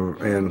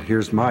 and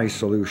here's my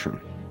solution.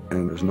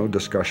 And there's no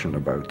discussion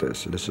about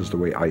this. This is the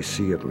way I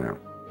see it now.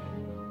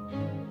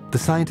 The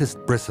scientists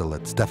bristle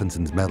at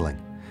Stefansson's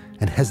meddling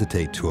and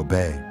hesitate to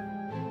obey.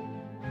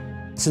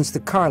 Since the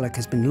Karluk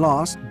has been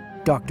lost,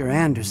 Dr.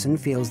 Anderson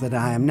feels that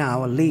I am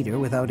now a leader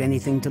without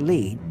anything to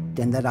lead,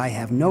 and that I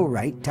have no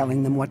right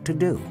telling them what to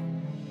do.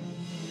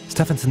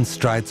 Stefansson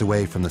strides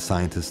away from the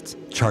scientists,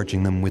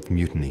 charging them with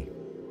mutiny.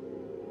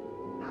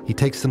 He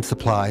takes some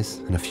supplies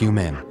and a few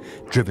men,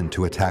 driven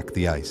to attack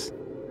the ice,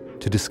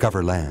 to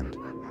discover land,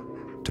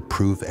 to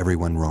prove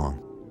everyone wrong.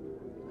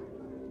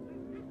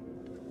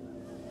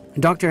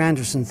 Dr.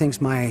 Anderson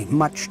thinks my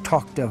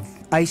much-talked-of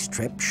ice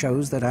trip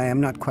shows that I am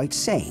not quite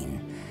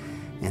sane,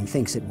 and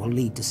thinks it will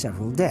lead to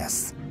several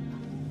deaths.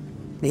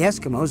 The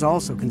Eskimos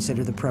also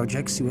consider the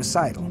project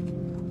suicidal.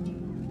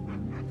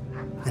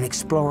 An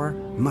explorer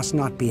must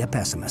not be a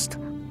pessimist.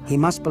 He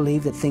must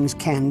believe that things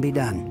can be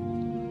done.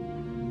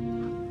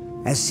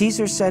 As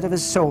Caesar said of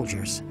his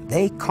soldiers,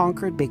 they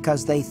conquered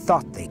because they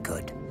thought they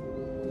could.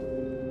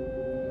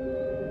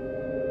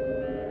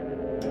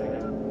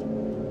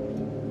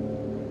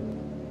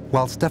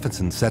 While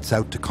Stefansson sets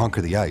out to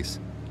conquer the ice,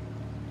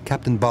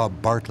 Captain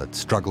Bob Bartlett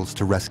struggles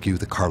to rescue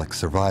the Karluk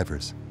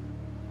survivors.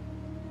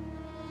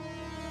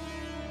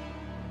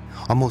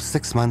 Almost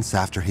 6 months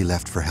after he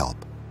left for help,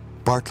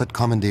 Bartlett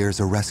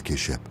commandeers a rescue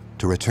ship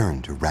to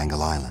return to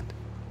Wrangel Island.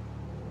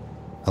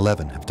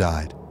 11 have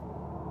died.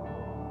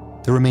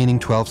 The remaining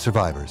 12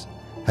 survivors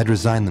had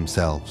resigned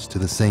themselves to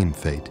the same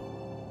fate.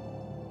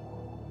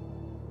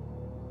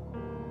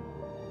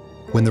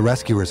 When the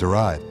rescuers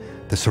arrive,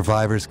 the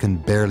survivors can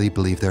barely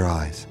believe their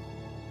eyes.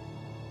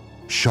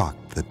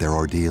 Shocked that their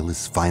ordeal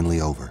is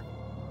finally over,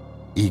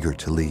 eager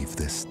to leave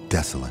this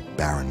desolate,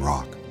 barren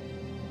rock.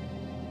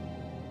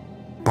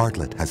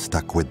 Bartlett has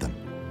stuck with them.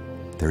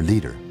 Their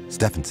leader,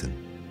 Stefansson,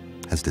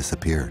 has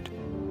disappeared.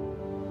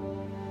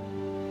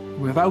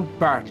 Without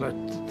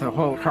Bartlett, the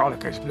whole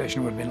Karluk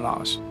expedition would have been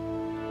lost.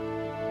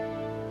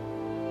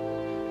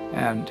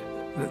 And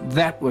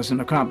that was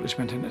an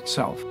accomplishment in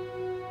itself.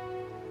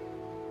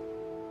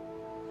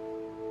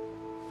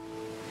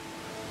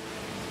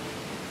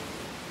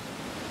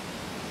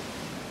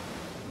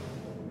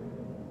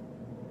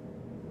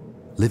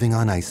 Living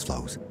on ice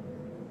floes,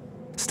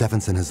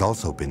 Stefansson has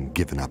also been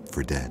given up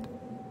for dead,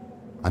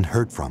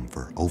 unheard from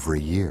for over a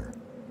year.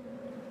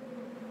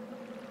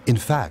 In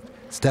fact,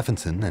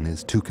 Stefansson and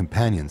his 2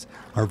 companions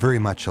are very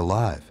much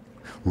alive,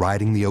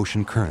 riding the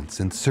ocean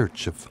currents in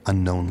search of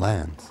unknown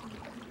lands.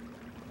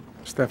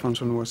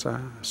 Stefansson was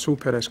a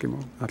super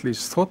Eskimo, at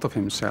least thought of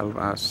himself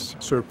as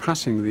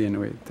surpassing the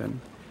Inuit. And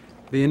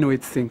the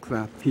Inuit think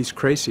that he's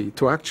crazy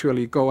to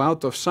actually go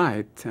out of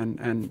sight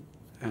and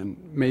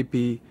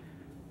maybe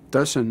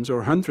dozens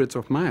or hundreds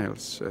of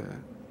miles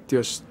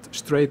just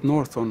straight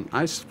north on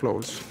ice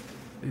floes.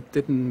 It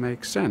didn't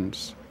make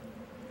sense.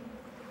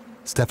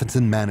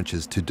 Stefansson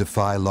manages to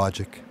defy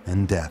logic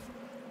and death.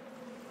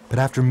 But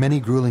after many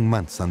grueling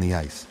months on the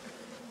ice,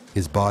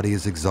 his body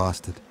is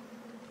exhausted,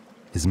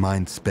 his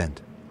mind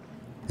spent,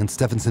 and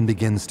Stefansson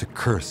begins to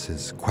curse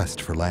his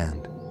quest for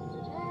land.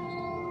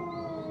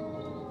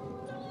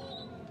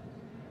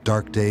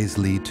 Dark days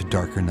lead to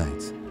darker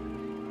nights.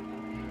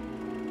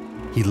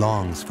 He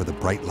longs for the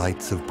bright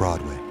lights of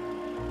Broadway,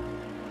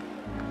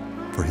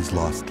 for his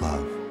lost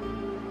love.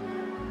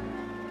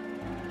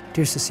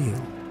 Dear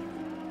Cecile,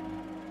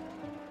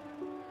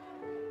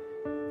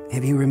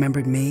 have you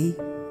remembered me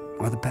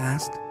or the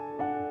past?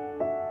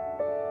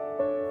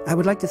 I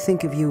would like to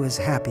think of you as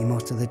happy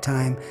most of the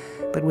time,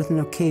 but with an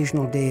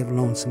occasional day of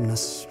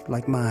lonesomeness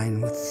like mine,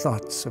 with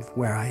thoughts of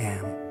where I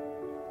am.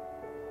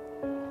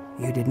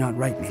 You did not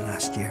write me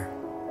last year.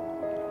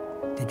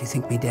 Did you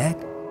think me dead?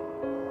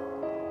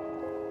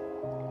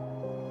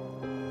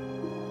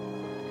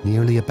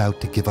 Nearly about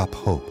to give up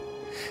hope,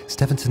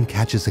 Stefansson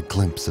catches a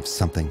glimpse of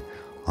something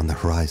on the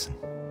horizon.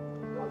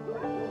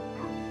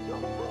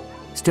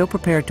 Still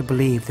prepared to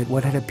believe that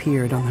what had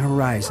appeared on the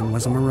horizon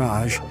was a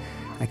mirage,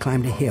 I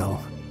climbed a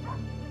hill,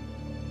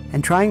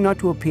 and trying not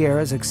to appear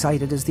as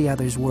excited as the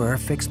others were,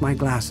 fixed my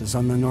glasses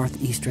on the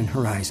northeastern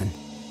horizon.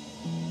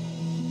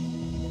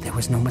 There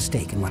was no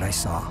mistake in what I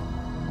saw.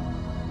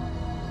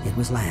 It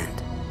was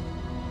land.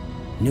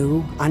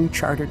 New,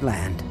 uncharted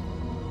land,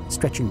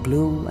 stretching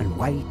blue and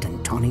white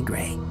and tawny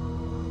gray.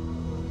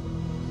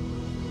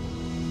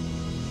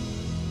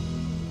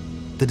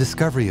 The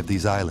discovery of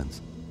these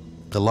islands,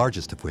 the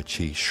largest of which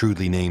he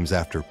shrewdly names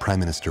after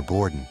Prime Minister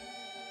Borden,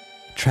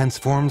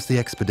 transforms the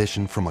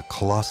expedition from a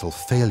colossal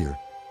failure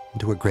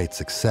into a great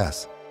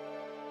success,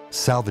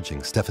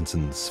 salvaging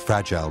Stefansson's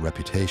fragile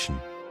reputation.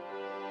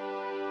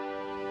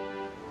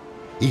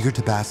 Eager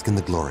to bask in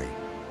the glory,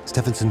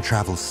 Stefansson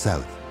travels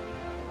south,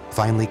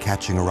 finally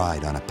catching a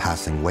ride on a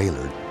passing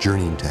whaler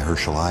journeying to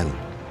Herschel Island.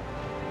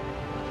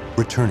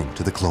 returning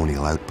to the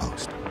colonial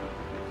outpost.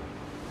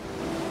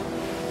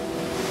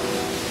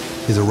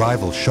 His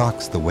arrival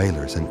shocks the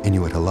whalers and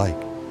Inuit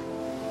alike,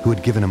 who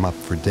had given him up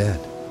for dead.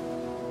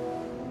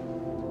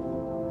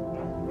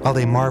 While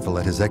they marvel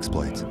at his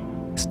exploits,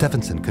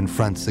 Stefansson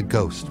confronts a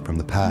ghost from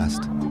the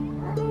past.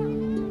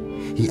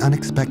 He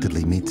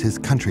unexpectedly meets his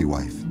country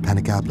wife,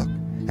 Panagabluk,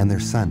 and their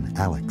son,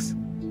 Alex,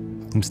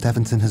 whom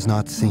Stefansson has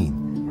not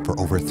seen for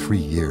over 3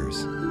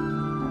 years.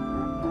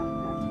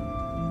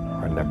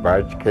 When the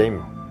barge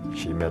came,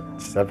 she met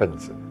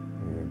Stefansson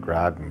and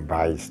grabbed him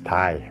by his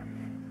tie,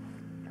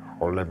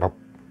 hold him up.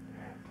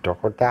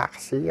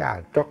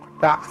 Dokumentário,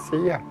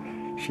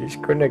 she's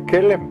gonna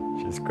kill him,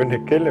 she's gonna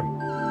kill him.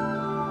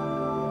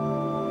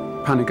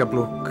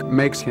 Panagabluk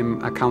makes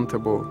him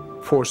accountable,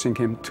 forcing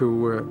him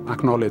to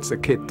acknowledge the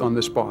kid on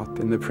the spot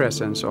in the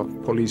presence of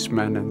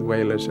policemen and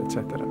whalers,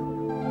 etc.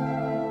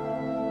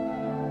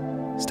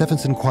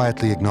 Stefansson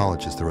quietly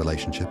acknowledges the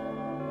relationship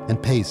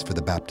and pays for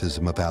the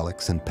baptism of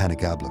Alex and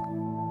Panagabluk,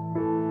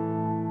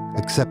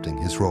 accepting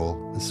his role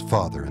as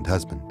father and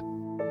husband.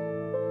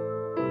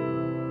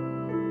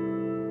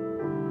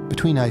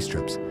 Between ice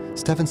strips,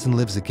 Stefansson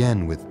lives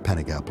again with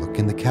Panagabluk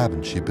in the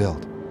cabin she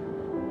built.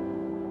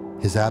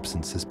 His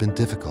absence has been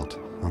difficult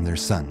on their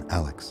son,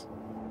 Alex.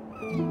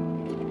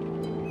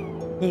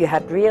 You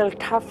had real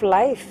tough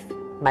life.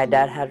 My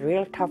dad had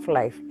real tough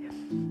life.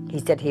 He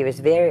said he was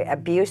very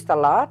abused a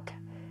lot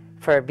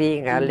for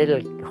being a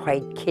little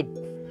white kid.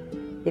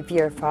 If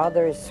your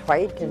father is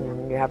white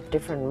and you have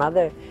different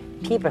mother,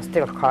 people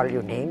still call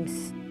you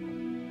names.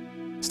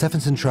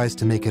 Stefansson tries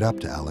to make it up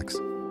to Alex.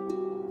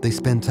 They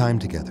spend time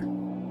together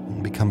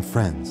and become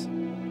friends.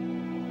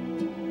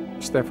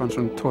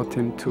 Stefansson taught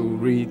him to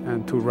read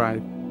and to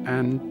write,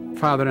 and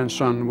father and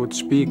son would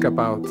speak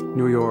about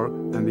New York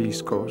and the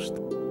East Coast.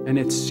 And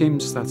it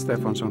seems that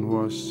Stefansson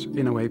was,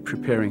 in a way,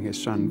 preparing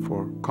his son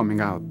for coming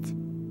out.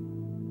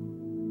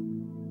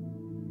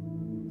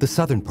 The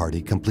Southern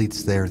Party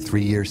completes their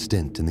 3-year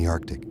stint in the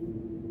Arctic,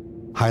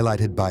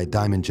 highlighted by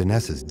Diamond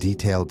Janessa's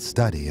detailed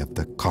study of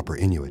the Copper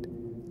Inuit,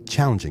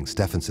 challenging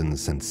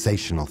Stefansson's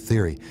sensational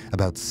theory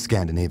about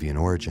Scandinavian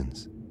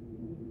origins.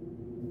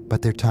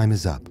 But their time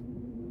is up.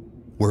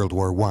 World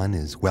War I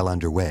is well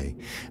underway,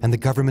 and the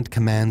government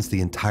commands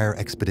the entire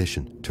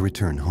expedition to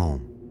return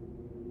home.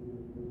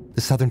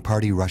 The Southern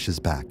Party rushes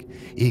back,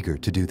 eager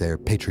to do their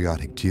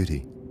patriotic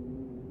duty.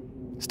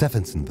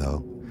 Stefansson,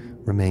 though,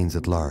 remains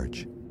at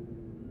large.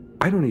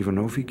 I don't even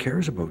know if he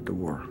cares about the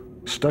war.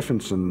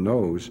 Stefansson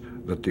knows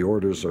that the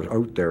orders are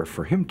out there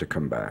for him to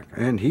come back,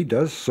 and he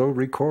does so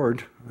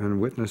record,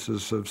 and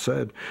witnesses have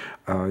said,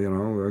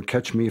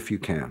 catch me if you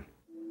can.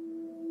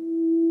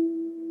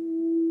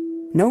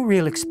 No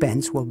real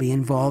expense will be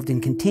involved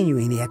in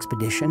continuing the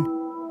expedition,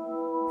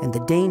 and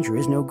the danger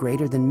is no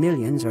greater than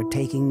millions are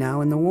taking now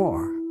in the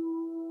war.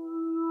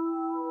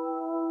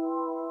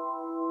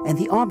 And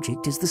the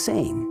object is the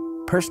same,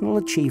 personal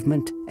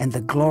achievement and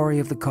the glory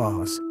of the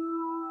cause.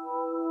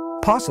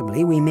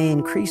 Possibly we may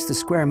increase the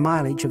square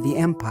mileage of the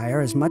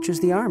empire as much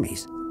as the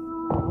armies.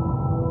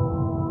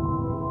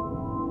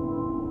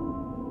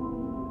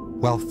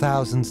 While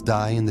thousands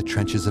die in the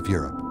trenches of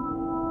Europe,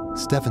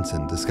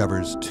 Stefansson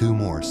discovers 2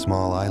 more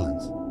small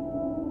islands.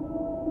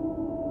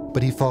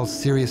 But he falls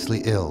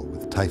seriously ill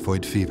with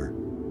typhoid fever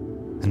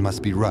and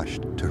must be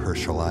rushed to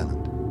Herschel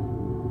Island.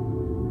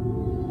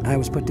 I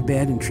was put to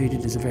bed and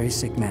treated as a very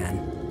sick man.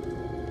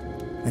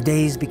 The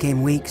days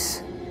became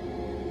weeks,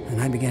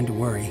 and I began to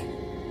worry.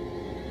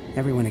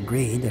 Everyone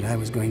agreed that I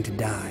was going to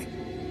die.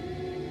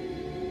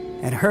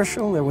 At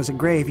Herschel, there was a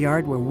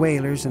graveyard where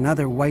whalers and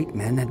other white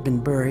men had been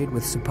buried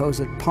with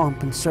supposed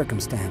pomp and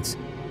circumstance.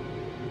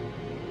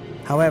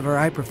 However,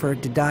 I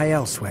preferred to die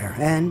elsewhere,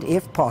 and,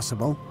 if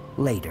possible,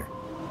 later.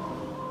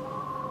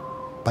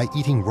 By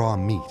eating raw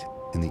meat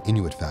in the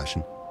Inuit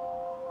fashion,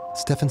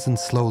 Stefansson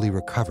slowly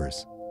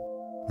recovers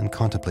and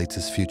contemplates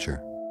his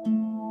future.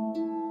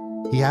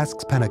 He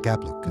asks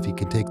Panagabluk if he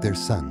can take their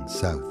son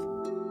south.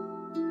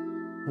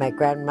 My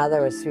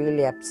grandmother was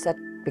really upset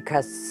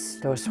because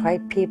those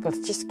white people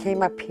just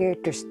came up here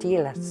to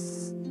steal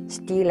us,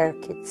 steal our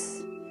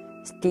kids,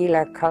 steal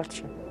our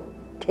culture,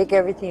 take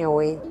everything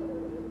away.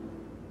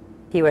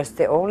 He was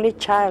the only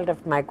child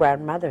of my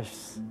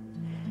grandmother's,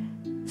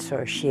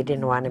 so she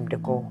didn't want him to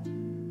go.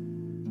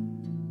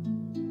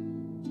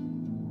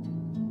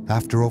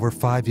 After over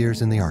 5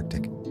 years in the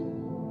Arctic,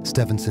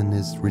 Stefansson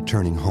is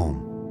returning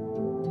home,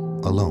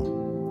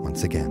 alone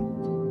once again.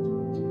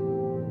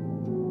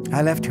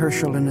 I left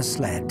Herschel in a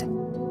sled.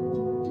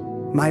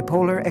 My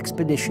polar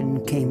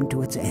expedition came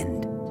to its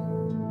end.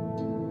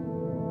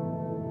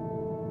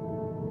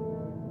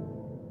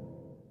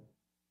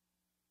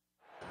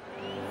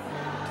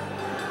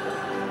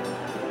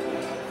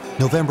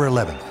 November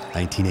 11,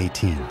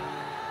 1918.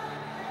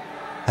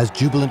 As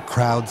jubilant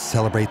crowds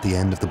celebrate the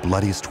end of the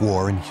bloodiest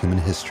war in human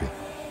history,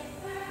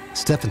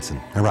 Stefansson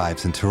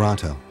arrives in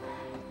Toronto.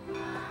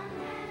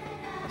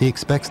 He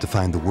expects to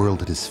find the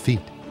world at his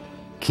feet,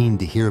 keen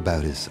to hear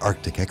about his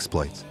Arctic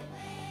exploits,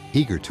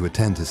 eager to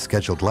attend his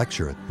scheduled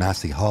lecture at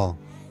Massey Hall.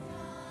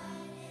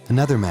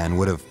 Another man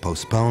would have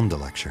postponed the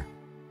lecture,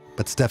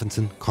 but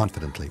Stefansson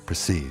confidently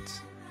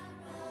proceeds.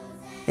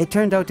 It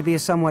turned out to be a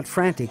somewhat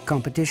frantic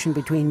competition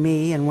between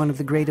me and one of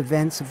the great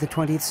events of the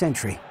 20th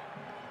century.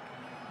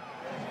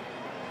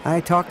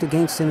 I talked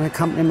against an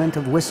accompaniment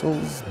of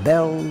whistles,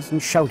 bells,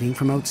 and shouting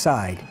from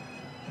outside.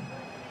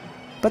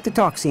 But the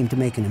talk seemed to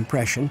make an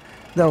impression,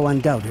 though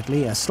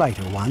undoubtedly a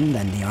slighter one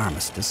than the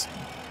armistice.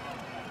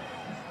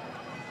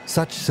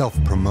 Such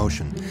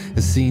self-promotion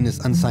is seen as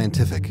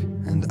unscientific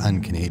and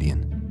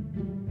un-Canadian.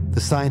 The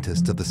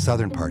scientists of the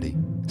Southern Party,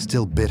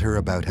 still bitter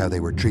about how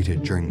they were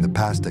treated during the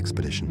past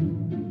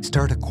expedition,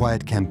 start a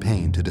quiet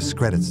campaign to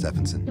discredit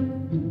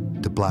Stefansson,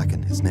 to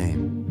blacken his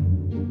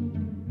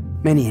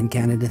name. Many in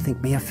Canada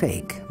think me a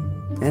fake,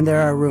 and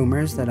there are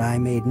rumors that I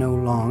made no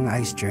long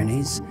ice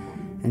journeys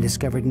and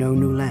discovered no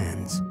new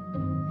lands.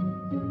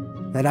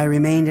 That I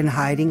remained in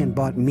hiding and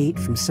bought meat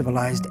from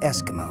civilized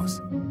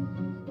Eskimos.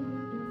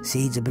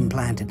 Seeds have been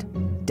planted,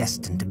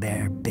 destined to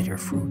bear bitter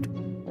fruit.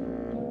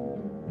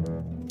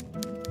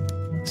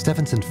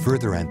 Stefansson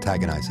further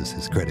antagonizes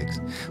his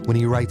critics when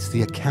he writes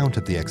the account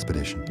of the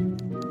expedition.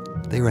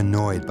 They are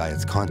annoyed by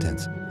its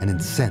contents and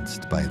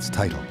incensed by its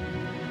title,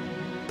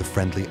 The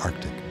Friendly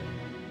Arctic.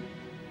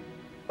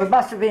 It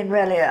must have been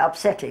really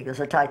upsetting as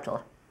a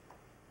title.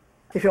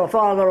 If your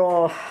father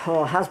or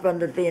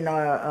husband had been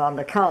on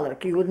the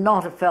Karluk, you would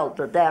not have felt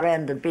that their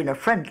end had been a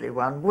friendly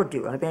one, would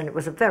you? I mean, it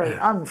was a very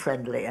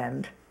unfriendly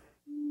end.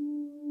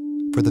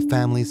 For the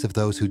families of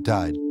those who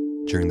died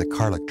during the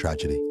Karluk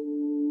tragedy,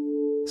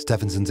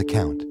 Stefansson's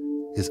account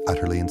is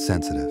utterly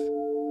insensitive.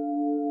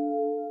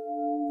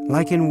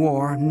 Like in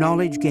war,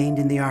 knowledge gained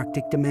in the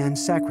Arctic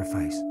demands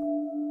sacrifice.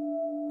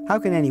 How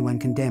can anyone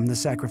condemn the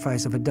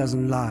sacrifice of a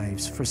dozen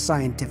lives for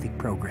scientific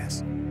progress?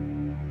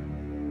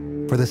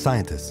 For the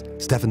scientists,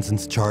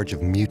 Stefansson's charge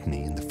of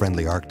mutiny in the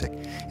Friendly Arctic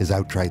is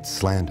outright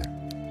slander.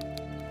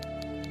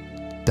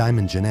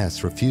 Diamond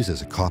Jeunesse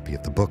refuses a copy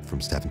of the book from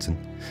Stefansson,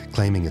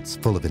 claiming it's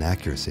full of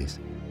inaccuracies.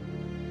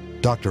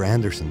 Dr.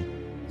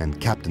 Anderson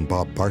and Captain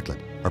Bob Bartlett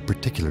are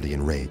particularly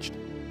enraged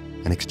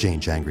and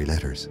exchange angry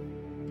letters.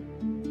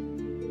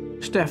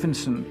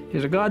 Stefansson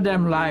is a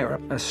goddamn liar,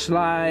 a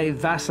sly,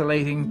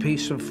 vacillating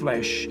piece of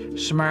flesh,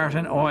 smart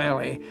and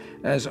oily,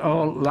 as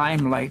all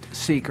limelight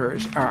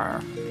seekers are.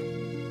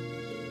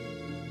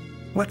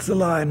 What's a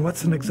lie and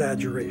what's an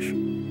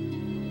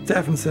exaggeration?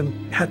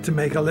 Stefansson had to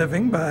make a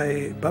living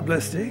by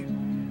publicity,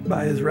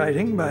 by his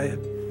writing, by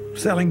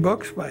selling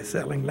books, by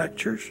selling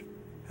lectures,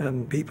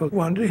 and people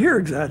wanted to hear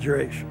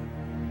exaggeration.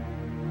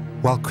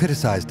 While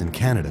criticized in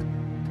Canada,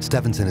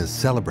 Stefansson is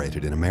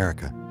celebrated in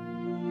America.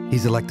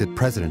 He's elected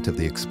president of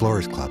the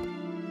Explorers Club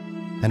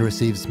and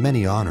receives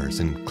many honors,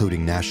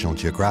 including National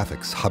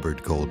Geographic's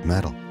Hubbard Gold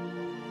Medal.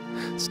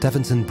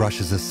 Stefansson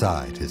brushes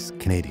aside his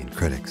Canadian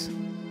critics.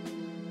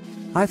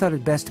 I thought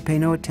it best to pay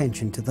no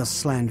attention to the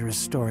slanderous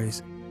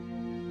stories.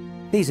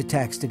 These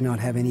attacks did not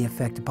have any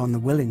effect upon the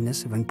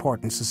willingness of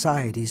important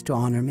societies to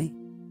honor me.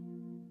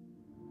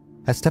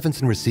 As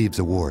Stefansson receives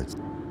awards,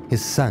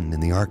 his son in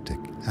the Arctic,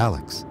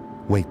 Alex,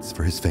 waits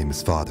for his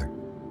famous father.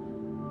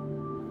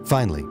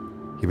 Finally,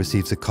 he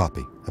receives a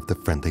copy of The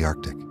Friendly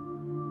Arctic.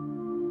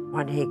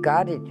 When he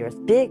got it, there was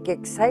big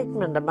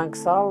excitement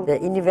amongst all the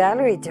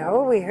Inuits.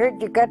 Oh, we heard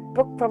you got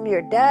book from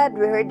your dad.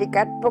 We heard you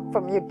got book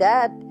from your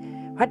dad.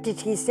 What did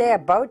he say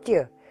about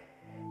you?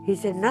 He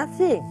said,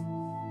 nothing.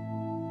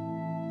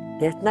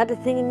 There's not a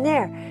thing in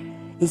there.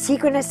 Is he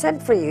going to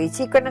send for you? Is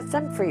he going to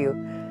send for you?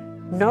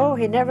 No,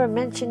 he never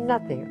mentioned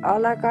nothing.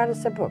 All I got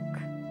is a book.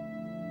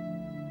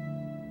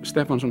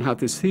 Stefansson had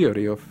this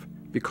theory of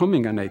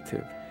becoming a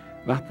native.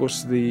 That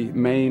was the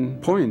main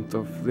point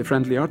of the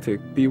Friendly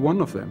Arctic, be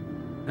one of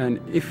them. And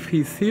if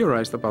he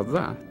theorized about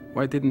that,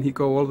 why didn't he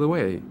go all the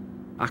way,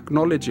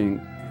 acknowledging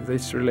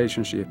this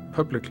relationship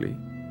publicly?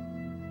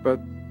 But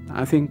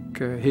I think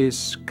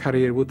his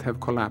career would have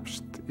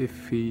collapsed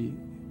if he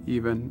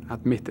even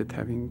admitted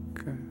having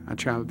a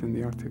child in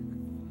the Arctic.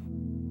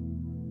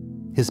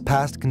 His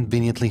past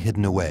conveniently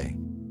hidden away,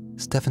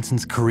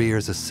 Stefansson's career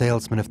as a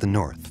salesman of the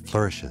North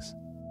flourishes.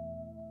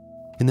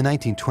 In the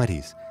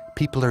 1920s,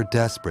 people are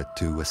desperate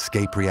to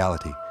escape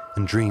reality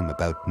and dream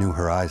about new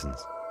horizons.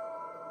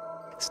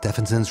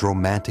 Stefansson's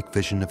romantic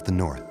vision of the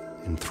North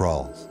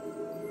enthralls.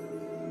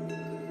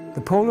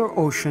 The polar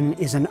ocean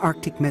is an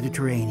Arctic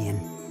Mediterranean,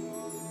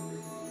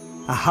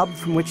 a hub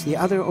from which the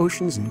other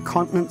oceans and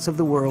continents of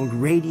the world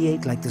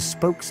radiate like the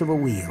spokes of a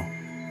wheel.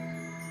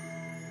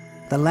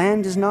 The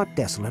land is not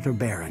desolate or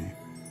barren.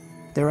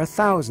 There are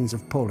thousands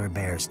of polar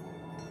bears,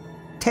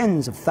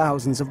 tens of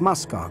thousands of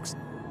muskox,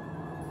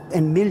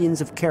 and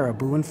millions of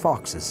caribou and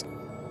foxes.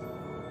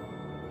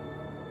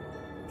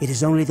 It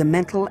is only the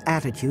mental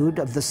attitude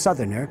of the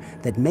southerner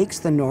that makes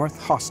the North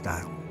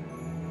hostile.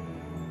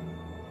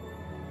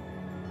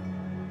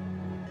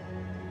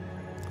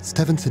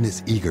 Stefansson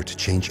is eager to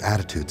change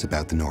attitudes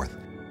about the North,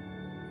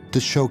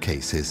 to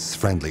showcase his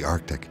friendly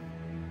Arctic.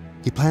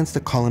 He plans to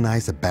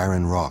colonize a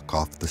barren rock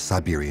off the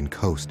Siberian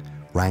coast,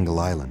 Wrangel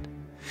Island,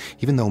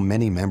 even though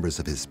many members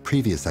of his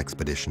previous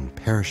expedition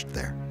perished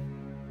there.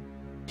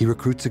 he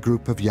recruits a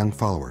group of young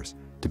followers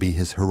to be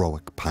his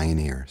heroic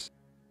pioneers.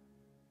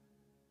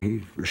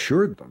 He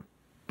assured them,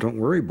 don't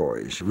worry,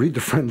 boys. Read the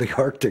Friendly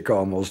Arctic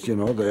almost, you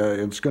know.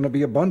 It's going to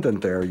be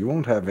abundant there. You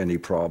won't have any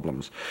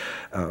problems.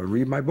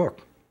 Read my book.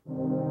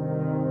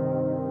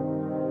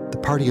 The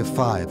party of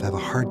 5 have a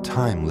hard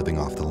time living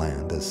off the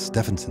land, as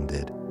Stefansson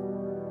did.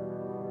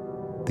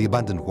 The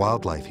abundant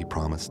wildlife he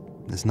promised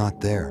is not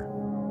there,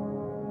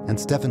 and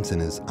Stefansson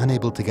is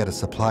unable to get a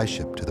supply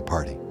ship to the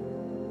party.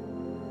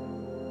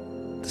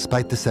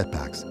 Despite the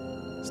setbacks,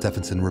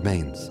 Stefansson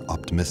remains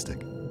optimistic.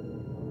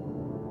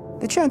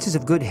 The chances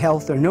of good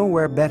health are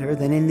nowhere better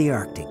than in the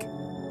Arctic,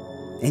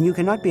 and you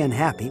cannot be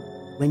unhappy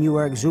when you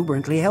are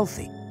exuberantly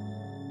healthy.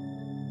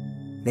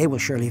 They will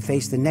surely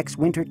face the next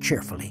winter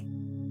cheerfully.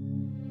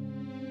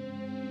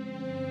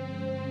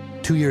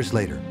 2 years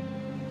later,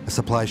 a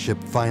supply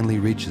ship finally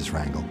reaches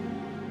Wrangel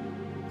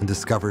and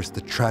discovers the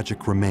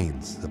tragic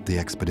remains of the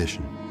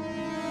expedition.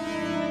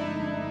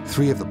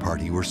 3 of the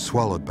party were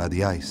swallowed by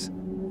the ice,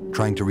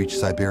 trying to reach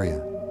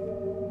Siberia,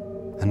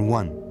 and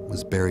 1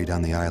 was buried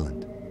on the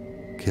island,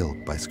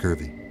 killed by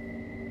scurvy.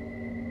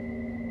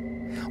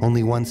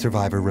 Only 1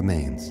 survivor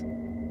remains,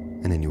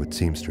 an Inuit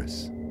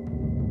seamstress.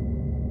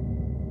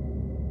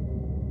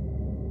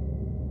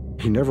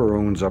 He never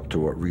owns up to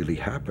what really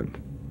happened.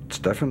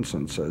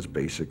 Stefansson says,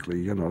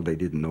 basically, you know, they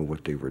didn't know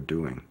what they were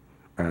doing,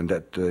 and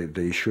that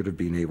they should have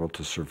been able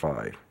to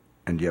survive.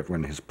 And yet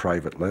when his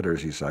private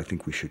letters, he says, I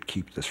think we should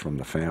keep this from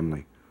the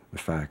family. The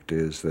fact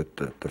is that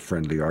the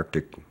friendly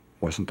Arctic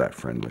wasn't that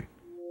friendly.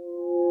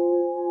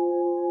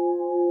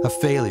 A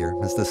failure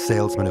as the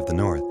salesman of the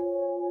North,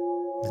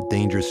 a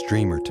dangerous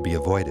dreamer to be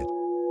avoided,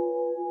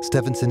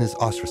 Stefansson is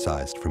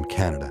ostracized from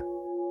Canada.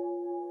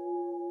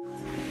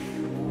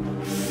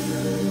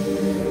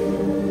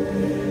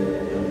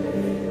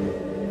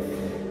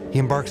 He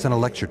embarks on a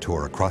lecture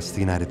tour across the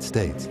United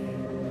States,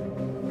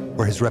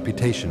 where his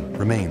reputation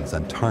remains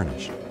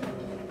untarnished.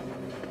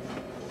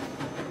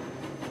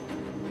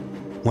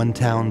 One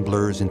town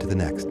blurs into the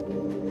next,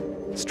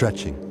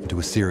 stretching into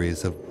a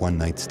series of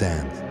one-night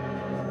stands.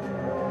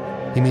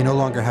 He may no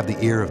longer have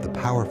the ear of the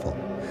powerful,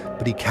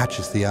 but he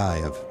catches the eye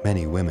of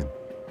many women,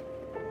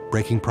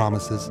 breaking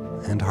promises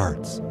and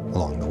hearts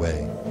along the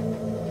way.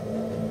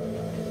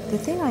 The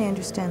thing I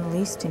understand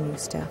least in you,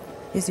 Steph,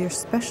 is your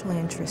special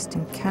interest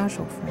in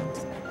casual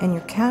friends, and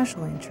your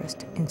casual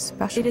interest in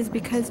special It is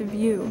because of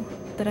you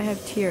that I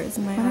have tears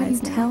in my Why eyes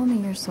don't you now. tell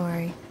me you're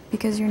sorry?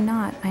 Because you're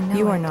not, I know.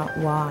 You are not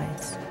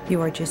wise. You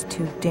are just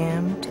too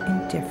damned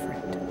indifferent.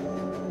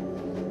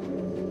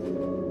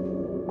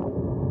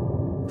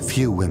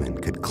 Few women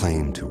could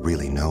claim to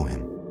really know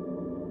him.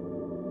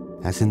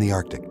 As in the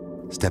Arctic,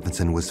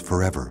 Stefansson was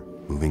forever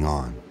moving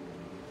on,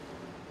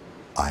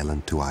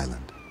 island to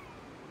island.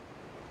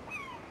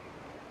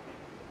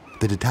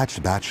 The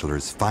detached bachelor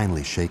is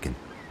finally shaken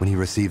when he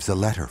receives a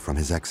letter from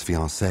his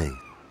ex-fiancée,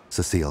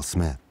 Cecile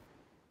Smith.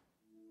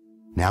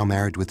 Now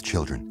married with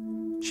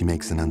children, she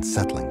makes an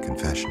unsettling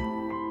confession.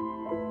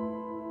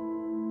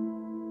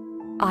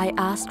 I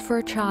asked for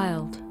a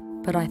child,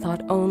 but I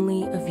thought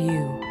only of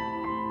you.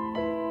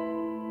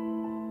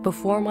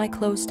 Before my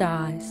closed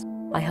eyes,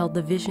 I held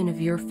the vision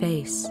of your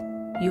face,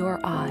 your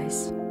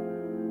eyes,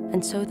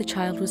 and so the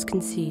child was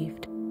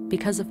conceived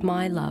because of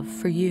my love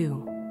for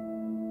you.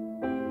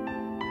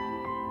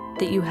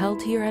 That you held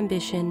to your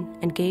ambition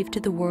and gave to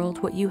the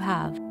world what you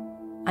have,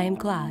 I am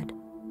glad.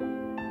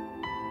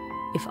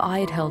 If I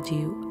had held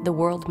you, the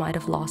world might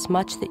have lost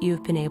much that you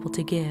have been able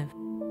to give.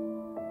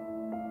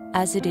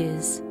 As it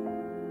is,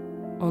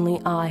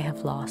 only I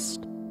have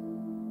lost.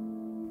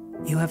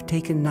 You have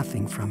taken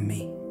nothing from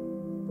me.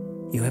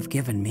 You have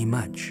given me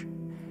much,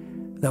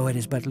 though it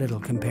is but little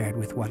compared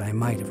with what I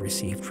might have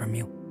received from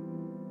you.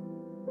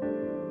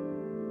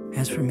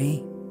 As for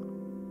me,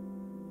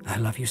 I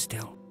love you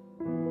still.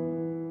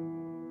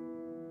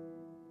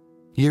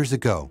 Years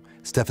ago,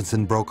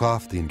 Stefansson broke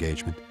off the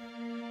engagement,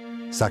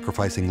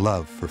 sacrificing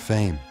love for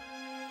fame.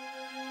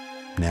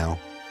 Now,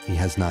 he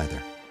has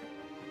neither.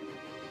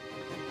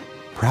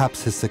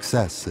 Perhaps his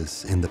success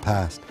is in the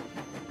past.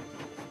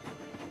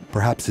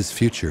 Perhaps his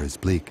future is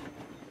bleak.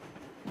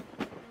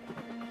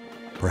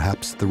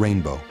 Perhaps the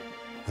rainbow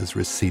has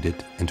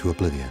receded into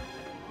oblivion.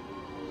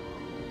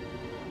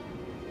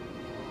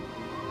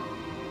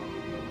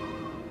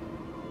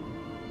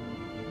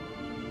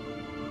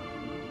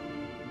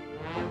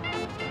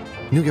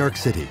 New York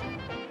City,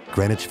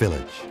 Greenwich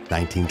Village,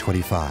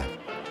 1925.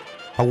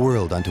 A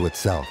world unto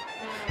itself,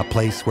 a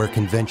place where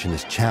convention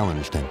is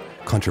challenged and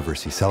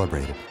controversy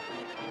celebrated.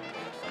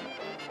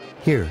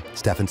 Here,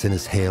 Stefansson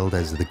is hailed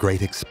as the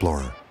great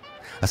explorer,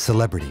 a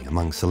celebrity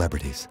among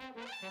celebrities.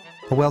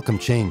 A welcome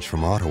change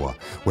from Ottawa,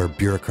 where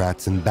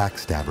bureaucrats and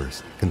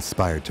backstabbers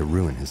conspired to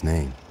ruin his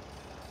name.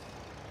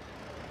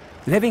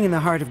 Living in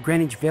the heart of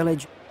Greenwich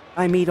Village,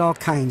 I meet all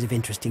kinds of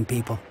interesting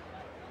people.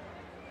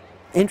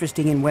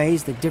 Interesting in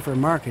ways that differ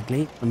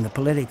markedly from the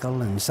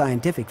political and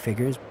scientific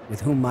figures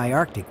with whom my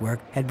Arctic work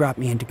had brought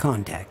me into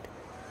contact.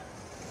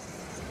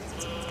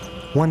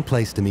 One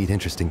place to meet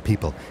interesting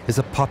people is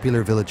a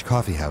popular village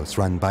coffee house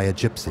run by a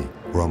gypsy,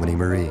 Romany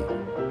Marie.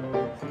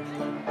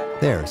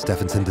 There,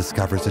 Stefansson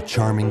discovers a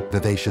charming,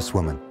 vivacious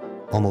woman,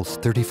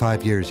 almost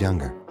 35 years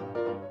younger,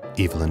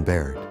 Evelyn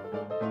Baird.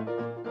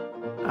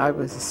 I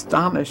was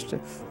astonished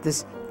if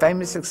this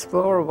famous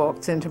explorer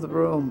walked into the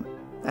room,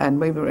 and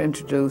we were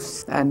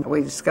introduced, and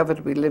we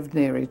discovered we lived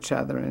near each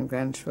other in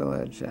Greenwich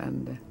Village,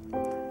 and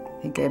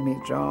he gave me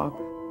a job.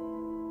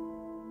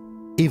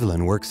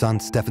 Evelyn works on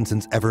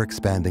Stefansson's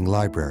ever-expanding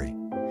library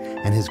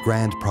and his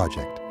grand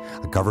project,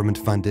 a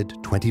government-funded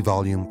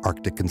 20-volume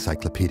Arctic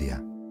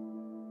encyclopedia.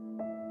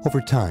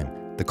 Over time,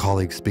 the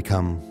colleagues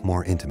become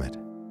more intimate.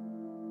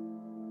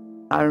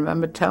 I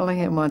remember telling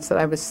him once that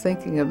I was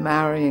thinking of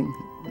marrying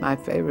my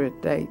favorite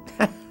date.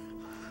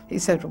 He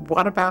said, "Well,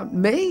 what about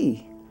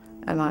me?"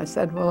 And I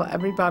said, "Well,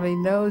 everybody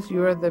knows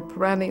you're the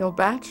perennial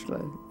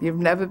bachelor. You've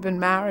never been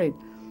married."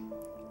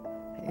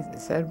 He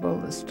said,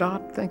 "Well,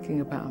 start thinking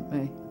about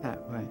me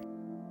that way."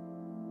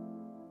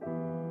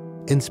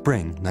 In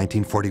spring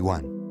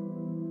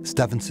 1941,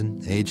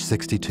 Stefansson, age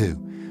 62,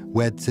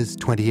 weds his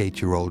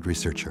 28-year-old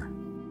researcher.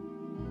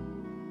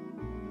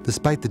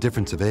 Despite the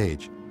difference of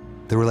age,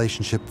 the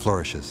relationship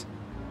flourishes,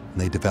 and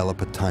they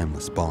develop a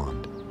timeless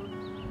bond.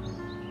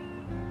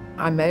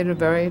 I made a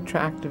very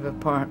attractive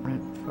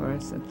apartment for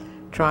us and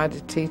tried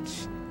to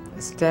teach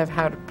Steph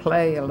how to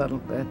play a little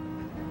bit.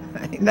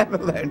 He never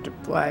learned to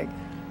play.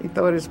 He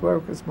thought his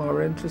work was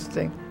more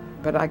interesting.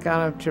 But I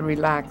got him to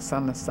relax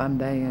on a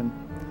Sunday and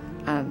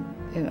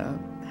you know,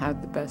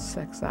 had the best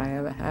sex I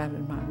ever had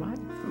in my life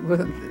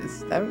with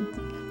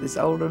this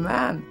older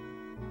man.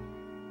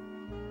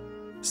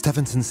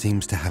 Stefansson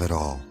seems to have it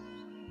all,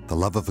 the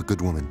love of a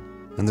good woman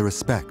and the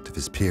respect of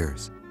his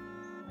peers.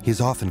 He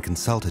is often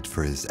consulted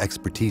for his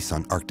expertise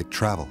on Arctic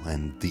travel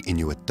and the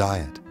Inuit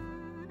diet.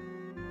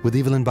 With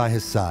Evelyn by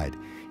his side,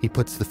 he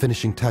puts the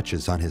finishing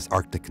touches on his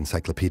Arctic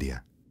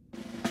encyclopedia.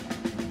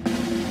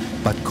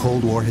 But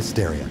Cold War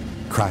hysteria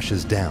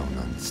crashes down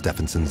on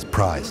Stefansson's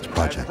prized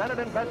project. Senate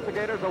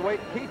investigators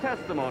await key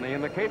testimony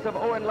in the case of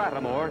Owen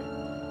Lattimore.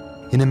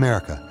 In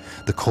America,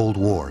 the Cold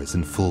War is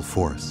in full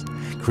force,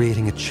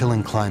 creating a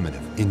chilling climate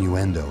of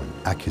innuendo and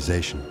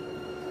accusation.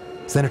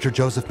 Senator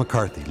Joseph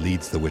McCarthy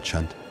leads the witch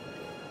hunt.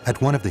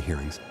 At one of the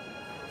hearings,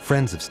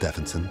 friends of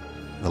Stefansson,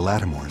 the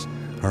Lattimores,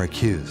 are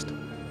accused.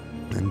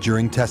 And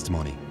during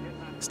testimony,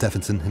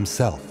 Stefansson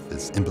himself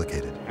is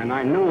implicated. And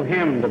I knew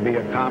him to be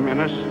a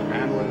communist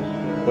and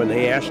was... When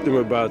they asked him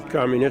about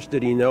communists,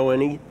 did he know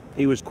any?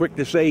 He was quick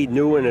to say he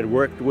knew and had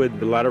worked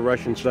with a lot of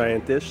Russian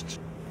scientists.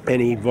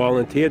 And he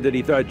volunteered that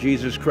he thought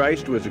Jesus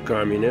Christ was a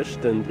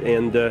communist and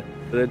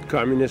that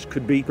communists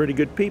could be pretty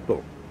good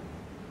people.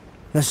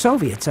 The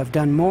Soviets have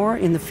done more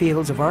in the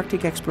fields of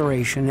Arctic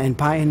exploration and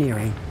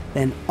pioneering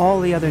than all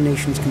the other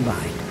nations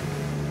combined.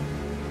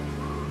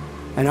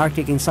 An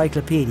Arctic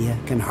encyclopedia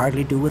can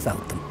hardly do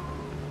without them.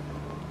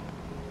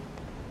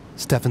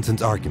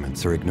 Stefansson's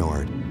arguments are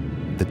ignored.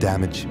 The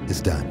damage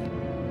is done.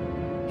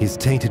 He's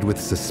tainted with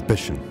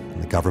suspicion,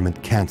 and the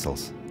government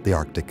cancels the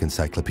Arctic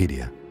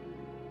encyclopedia.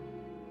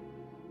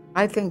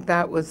 I think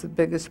that was the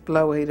biggest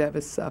blow he'd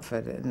ever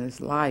suffered in his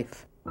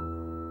life.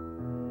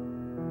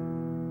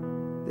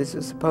 This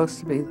was supposed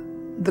to be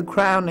the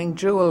crowning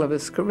jewel of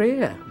his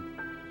career.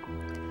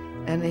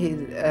 And he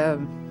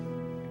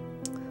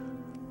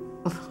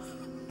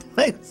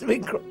makes me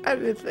cry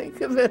to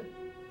think of it.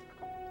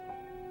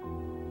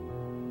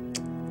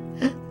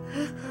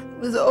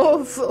 It was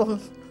awful.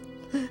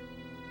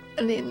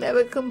 And he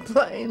never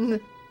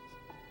complained.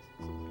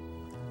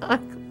 I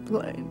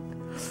complained.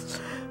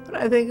 But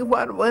I think of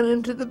what went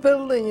into the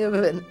building of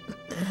it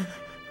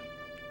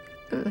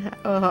and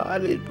how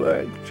hard it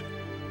worked.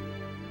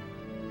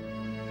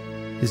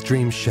 His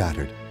dreams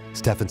shattered,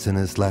 Stefansson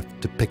is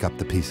left to pick up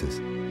the pieces,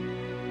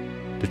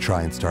 to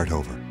try and start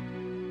over.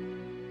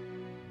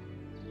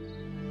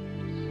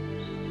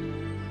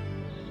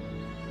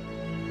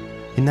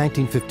 In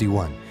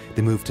 1951,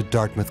 they moved to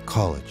Dartmouth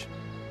College,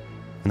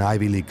 an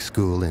Ivy League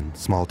school in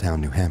small-town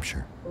New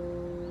Hampshire.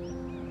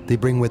 They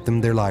bring with them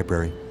their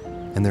library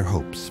and their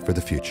hopes for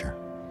the future.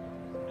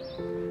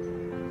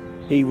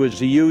 He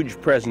was a huge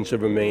presence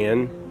of a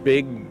man,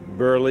 big,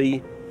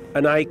 burly,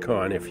 an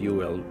icon, if you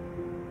will.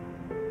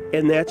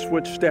 And that's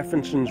what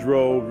Stefansson's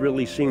role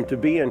really seemed to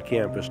be on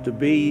campus, to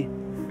be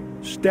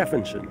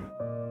Stefansson.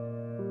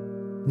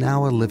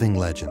 Now a living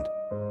legend,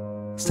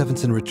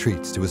 Stefansson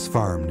retreats to his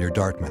farm near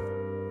Dartmouth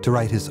to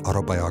write his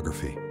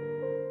autobiography,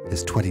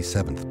 his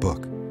 27th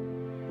book.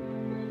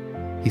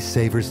 He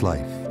savors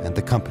life and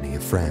the company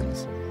of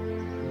friends.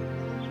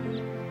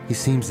 He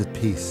seems at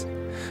peace,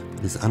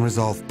 but his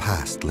unresolved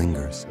past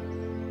lingers.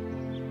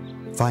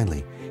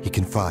 Finally, he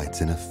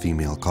confides in a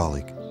female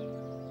colleague.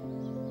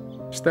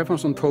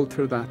 Stefansson told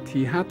her that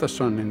he had a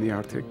son in the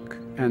Arctic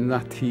and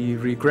that he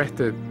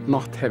regretted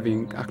not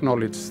having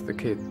acknowledged the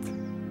kid.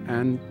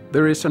 And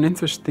there is an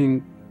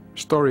interesting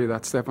story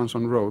that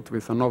Stefansson wrote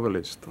with a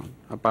novelist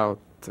about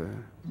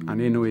an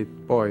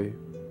Inuit boy,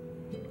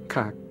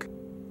 Kak,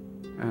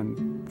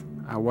 and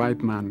a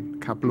white man,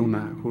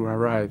 Kapluna, who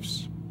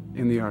arrives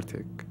in the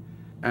Arctic.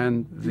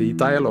 And the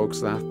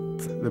dialogues that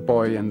the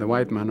boy and the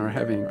white man are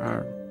having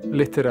are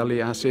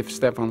literally as if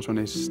Stefansson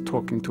is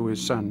talking to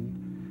his son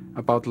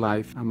about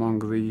life among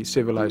the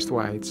civilized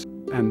whites.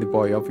 And the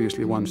boy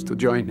obviously wants to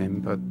join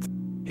him, but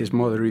his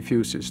mother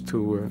refuses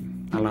to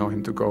allow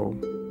him to go.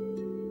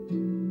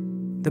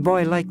 The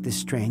boy liked the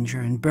stranger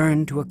and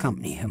burned to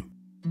accompany him.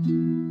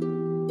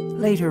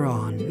 Later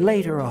on,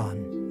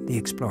 the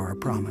explorer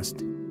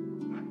promised.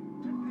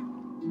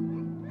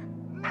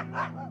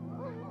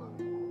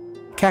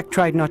 Kak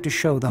tried not to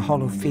show the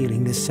hollow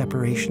feeling this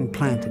separation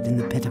planted in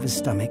the pit of his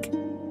stomach.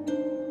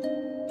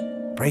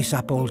 Brace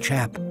up, old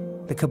chap.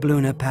 The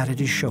kabluna patted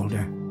his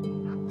shoulder.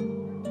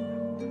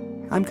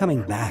 I'm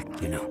coming back,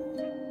 you know.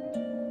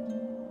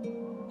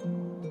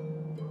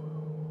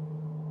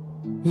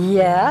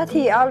 Yeah,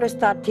 he always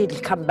thought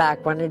he'd come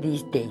back one of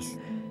these days.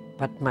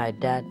 But my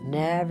dad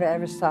never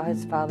ever saw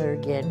his father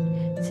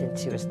again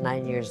since he was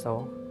 9 years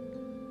old.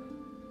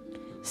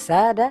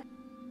 Sad, eh?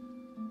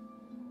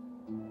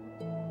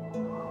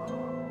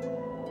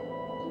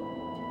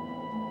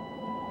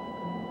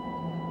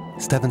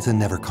 Stefansson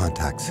never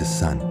contacts his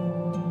son,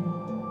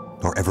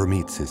 nor ever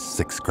meets his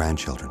 6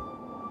 grandchildren.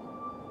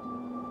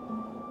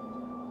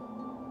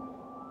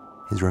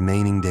 His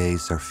remaining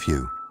days are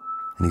few,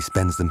 and he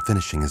spends them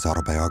finishing his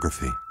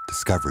autobiography,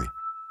 Discovery.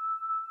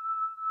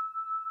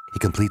 He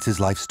completes his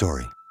life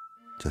story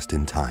just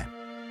in time.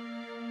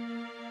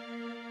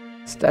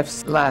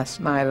 Steph's last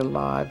night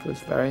alive was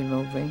very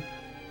moving.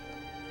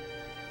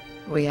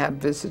 We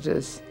had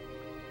visitors.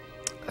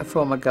 A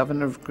former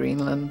governor of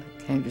Greenland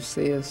came to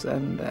see us,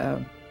 and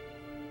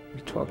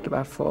we talked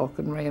about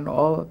falconry and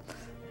all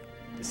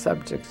the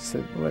subjects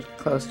that were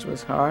close to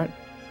his heart.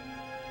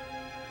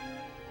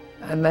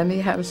 And then he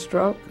had a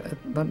stroke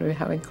when we were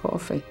having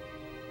coffee.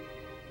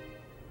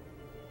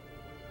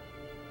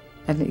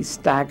 And he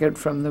staggered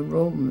from the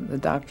room. The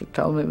doctor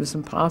told me it was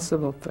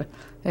impossible for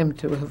him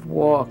to have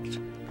walked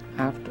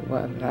after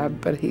what had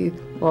happened, but he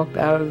walked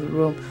out of the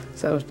room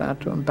so as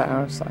not to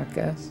embarrass, I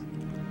guess.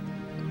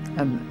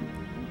 And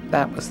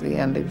that was the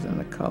end. He was in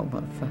a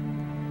coma for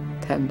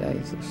 10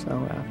 days or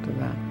so after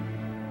that.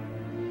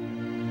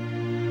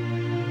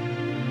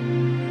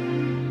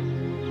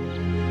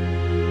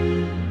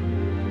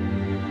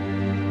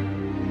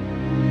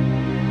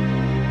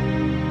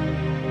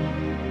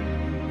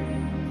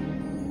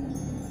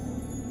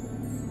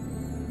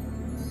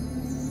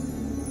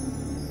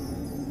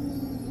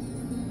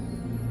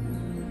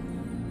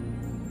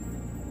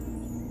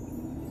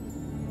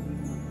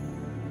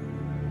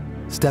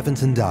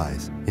 Stefansson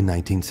dies in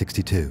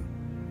 1962,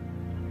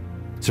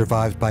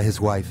 survived by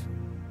his wife,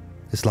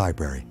 his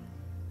library,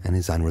 and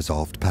his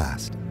unresolved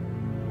past.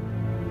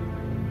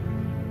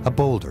 A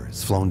boulder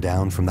is flown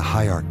down from the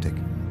high Arctic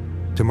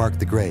to mark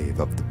the grave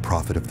of the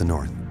prophet of the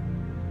North,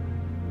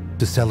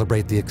 to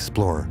celebrate the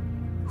explorer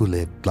who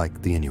lived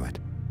like the Inuit.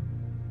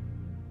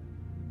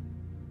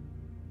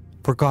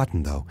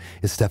 Forgotten, though,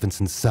 is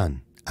Stefansson's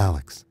son,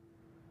 Alex,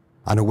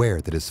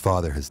 unaware that his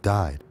father has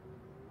died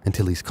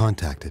until he's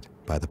contacted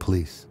by the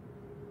police.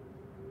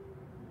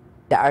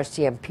 The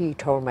RCMP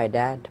told my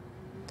dad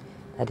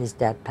that his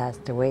dad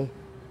passed away.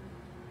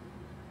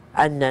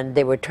 And then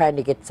they were trying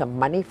to get some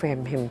money for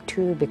him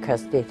too,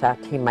 because they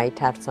thought he might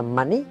have some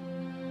money.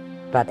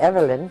 But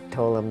Evelyn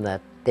told him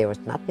that there was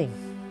nothing.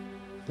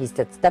 He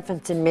said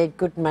Stefansson made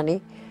good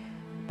money,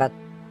 but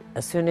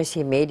as soon as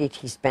he made it,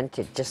 he spent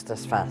it just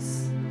as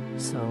fast.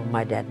 So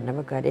my dad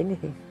never got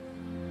anything.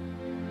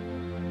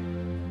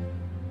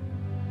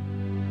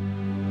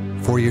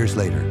 4 years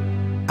later,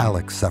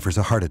 Alex suffers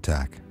a heart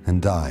attack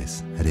and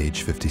dies at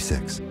age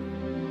 56.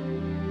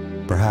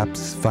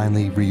 Perhaps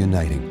finally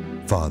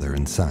reuniting father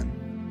and son.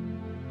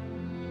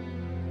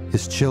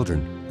 His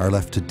children are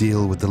left to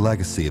deal with the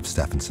legacy of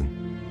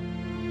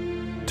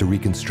Stefansson, to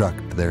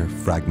reconstruct their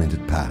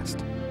fragmented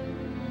past.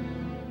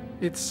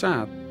 It's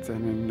sad. I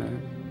mean,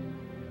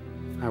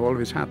 I've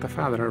always had a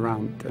father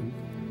around, and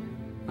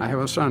I have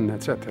a son,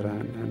 etc.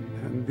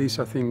 And these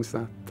are things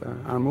that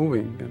are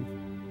moving. And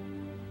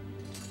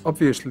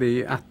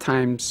obviously, at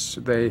times,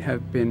 they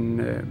have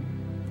been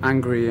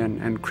angry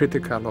and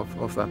critical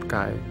of that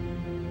guy.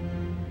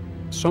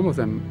 Some of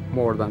them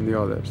more than the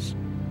others.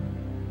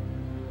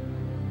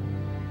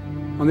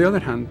 On the other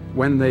hand,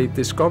 when they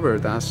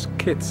discovered as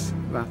kids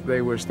that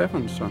they were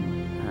Stefansson,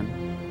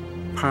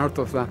 and part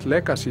of that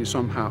legacy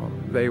somehow,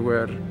 they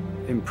were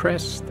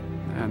impressed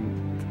and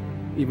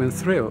even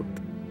thrilled.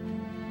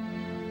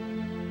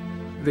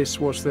 This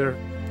was their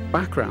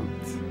background.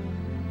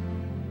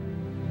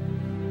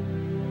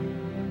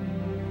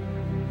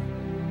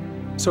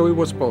 So it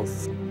was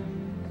both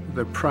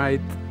the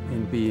pride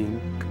in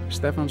being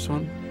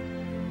Stefansson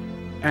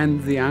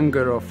and the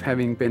anger of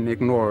having been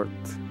ignored,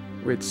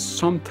 which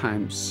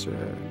sometimes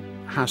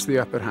has the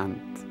upper hand.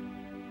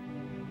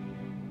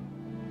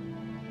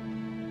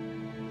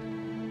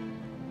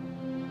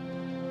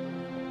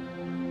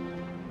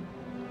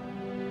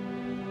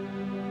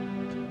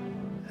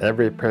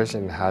 Every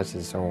person has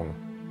his own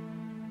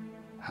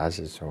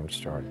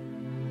story.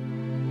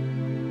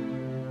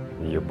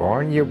 You're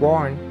born, you're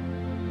born.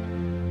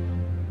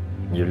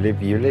 You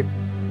live, you live.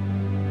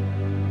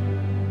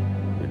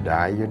 You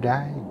die, you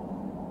die.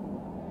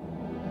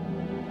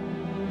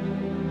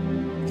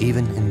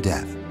 Even in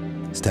death,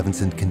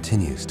 Stefansson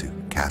continues to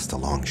cast a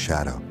long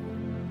shadow.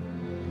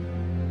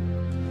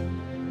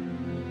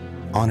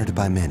 Honored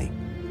by many,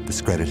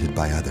 discredited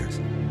by others,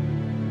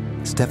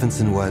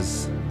 Stefansson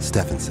was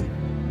Stefansson,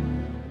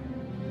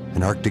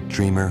 an Arctic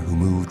dreamer who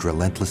moved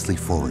relentlessly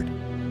forward,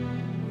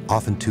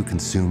 often too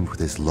consumed with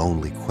his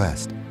lonely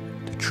quest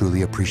to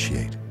truly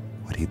appreciate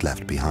what he'd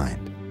left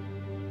behind.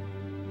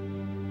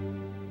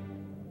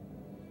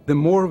 The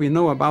more we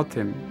know about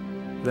him,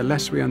 the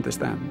less we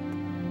understand.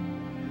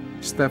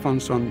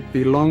 Stefansson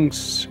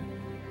belongs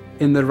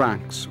in the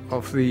ranks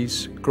of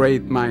these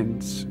great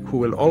minds who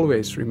will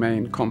always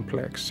remain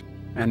complex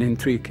and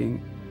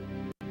intriguing.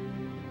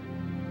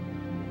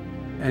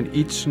 And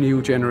each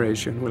new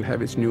generation will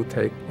have its new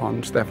take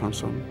on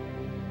Stefansson.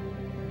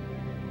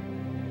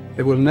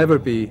 There will never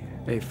be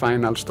a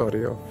final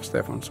story of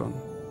Stefansson.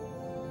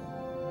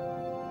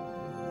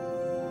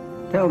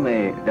 Tell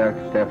me,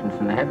 Dr.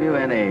 Stefansson, have you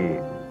any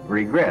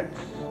regrets?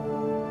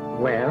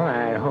 Well,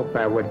 I hope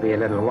I would be a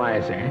little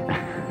wiser.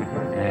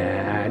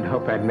 I'd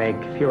hope I'd make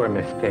fewer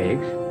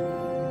mistakes.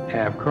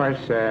 Of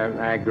course,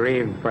 I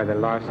grieve for the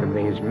loss of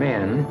these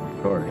men,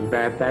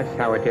 but that's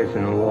how it is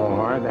in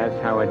war,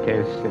 that's how it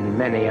is in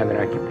many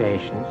other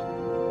occupations.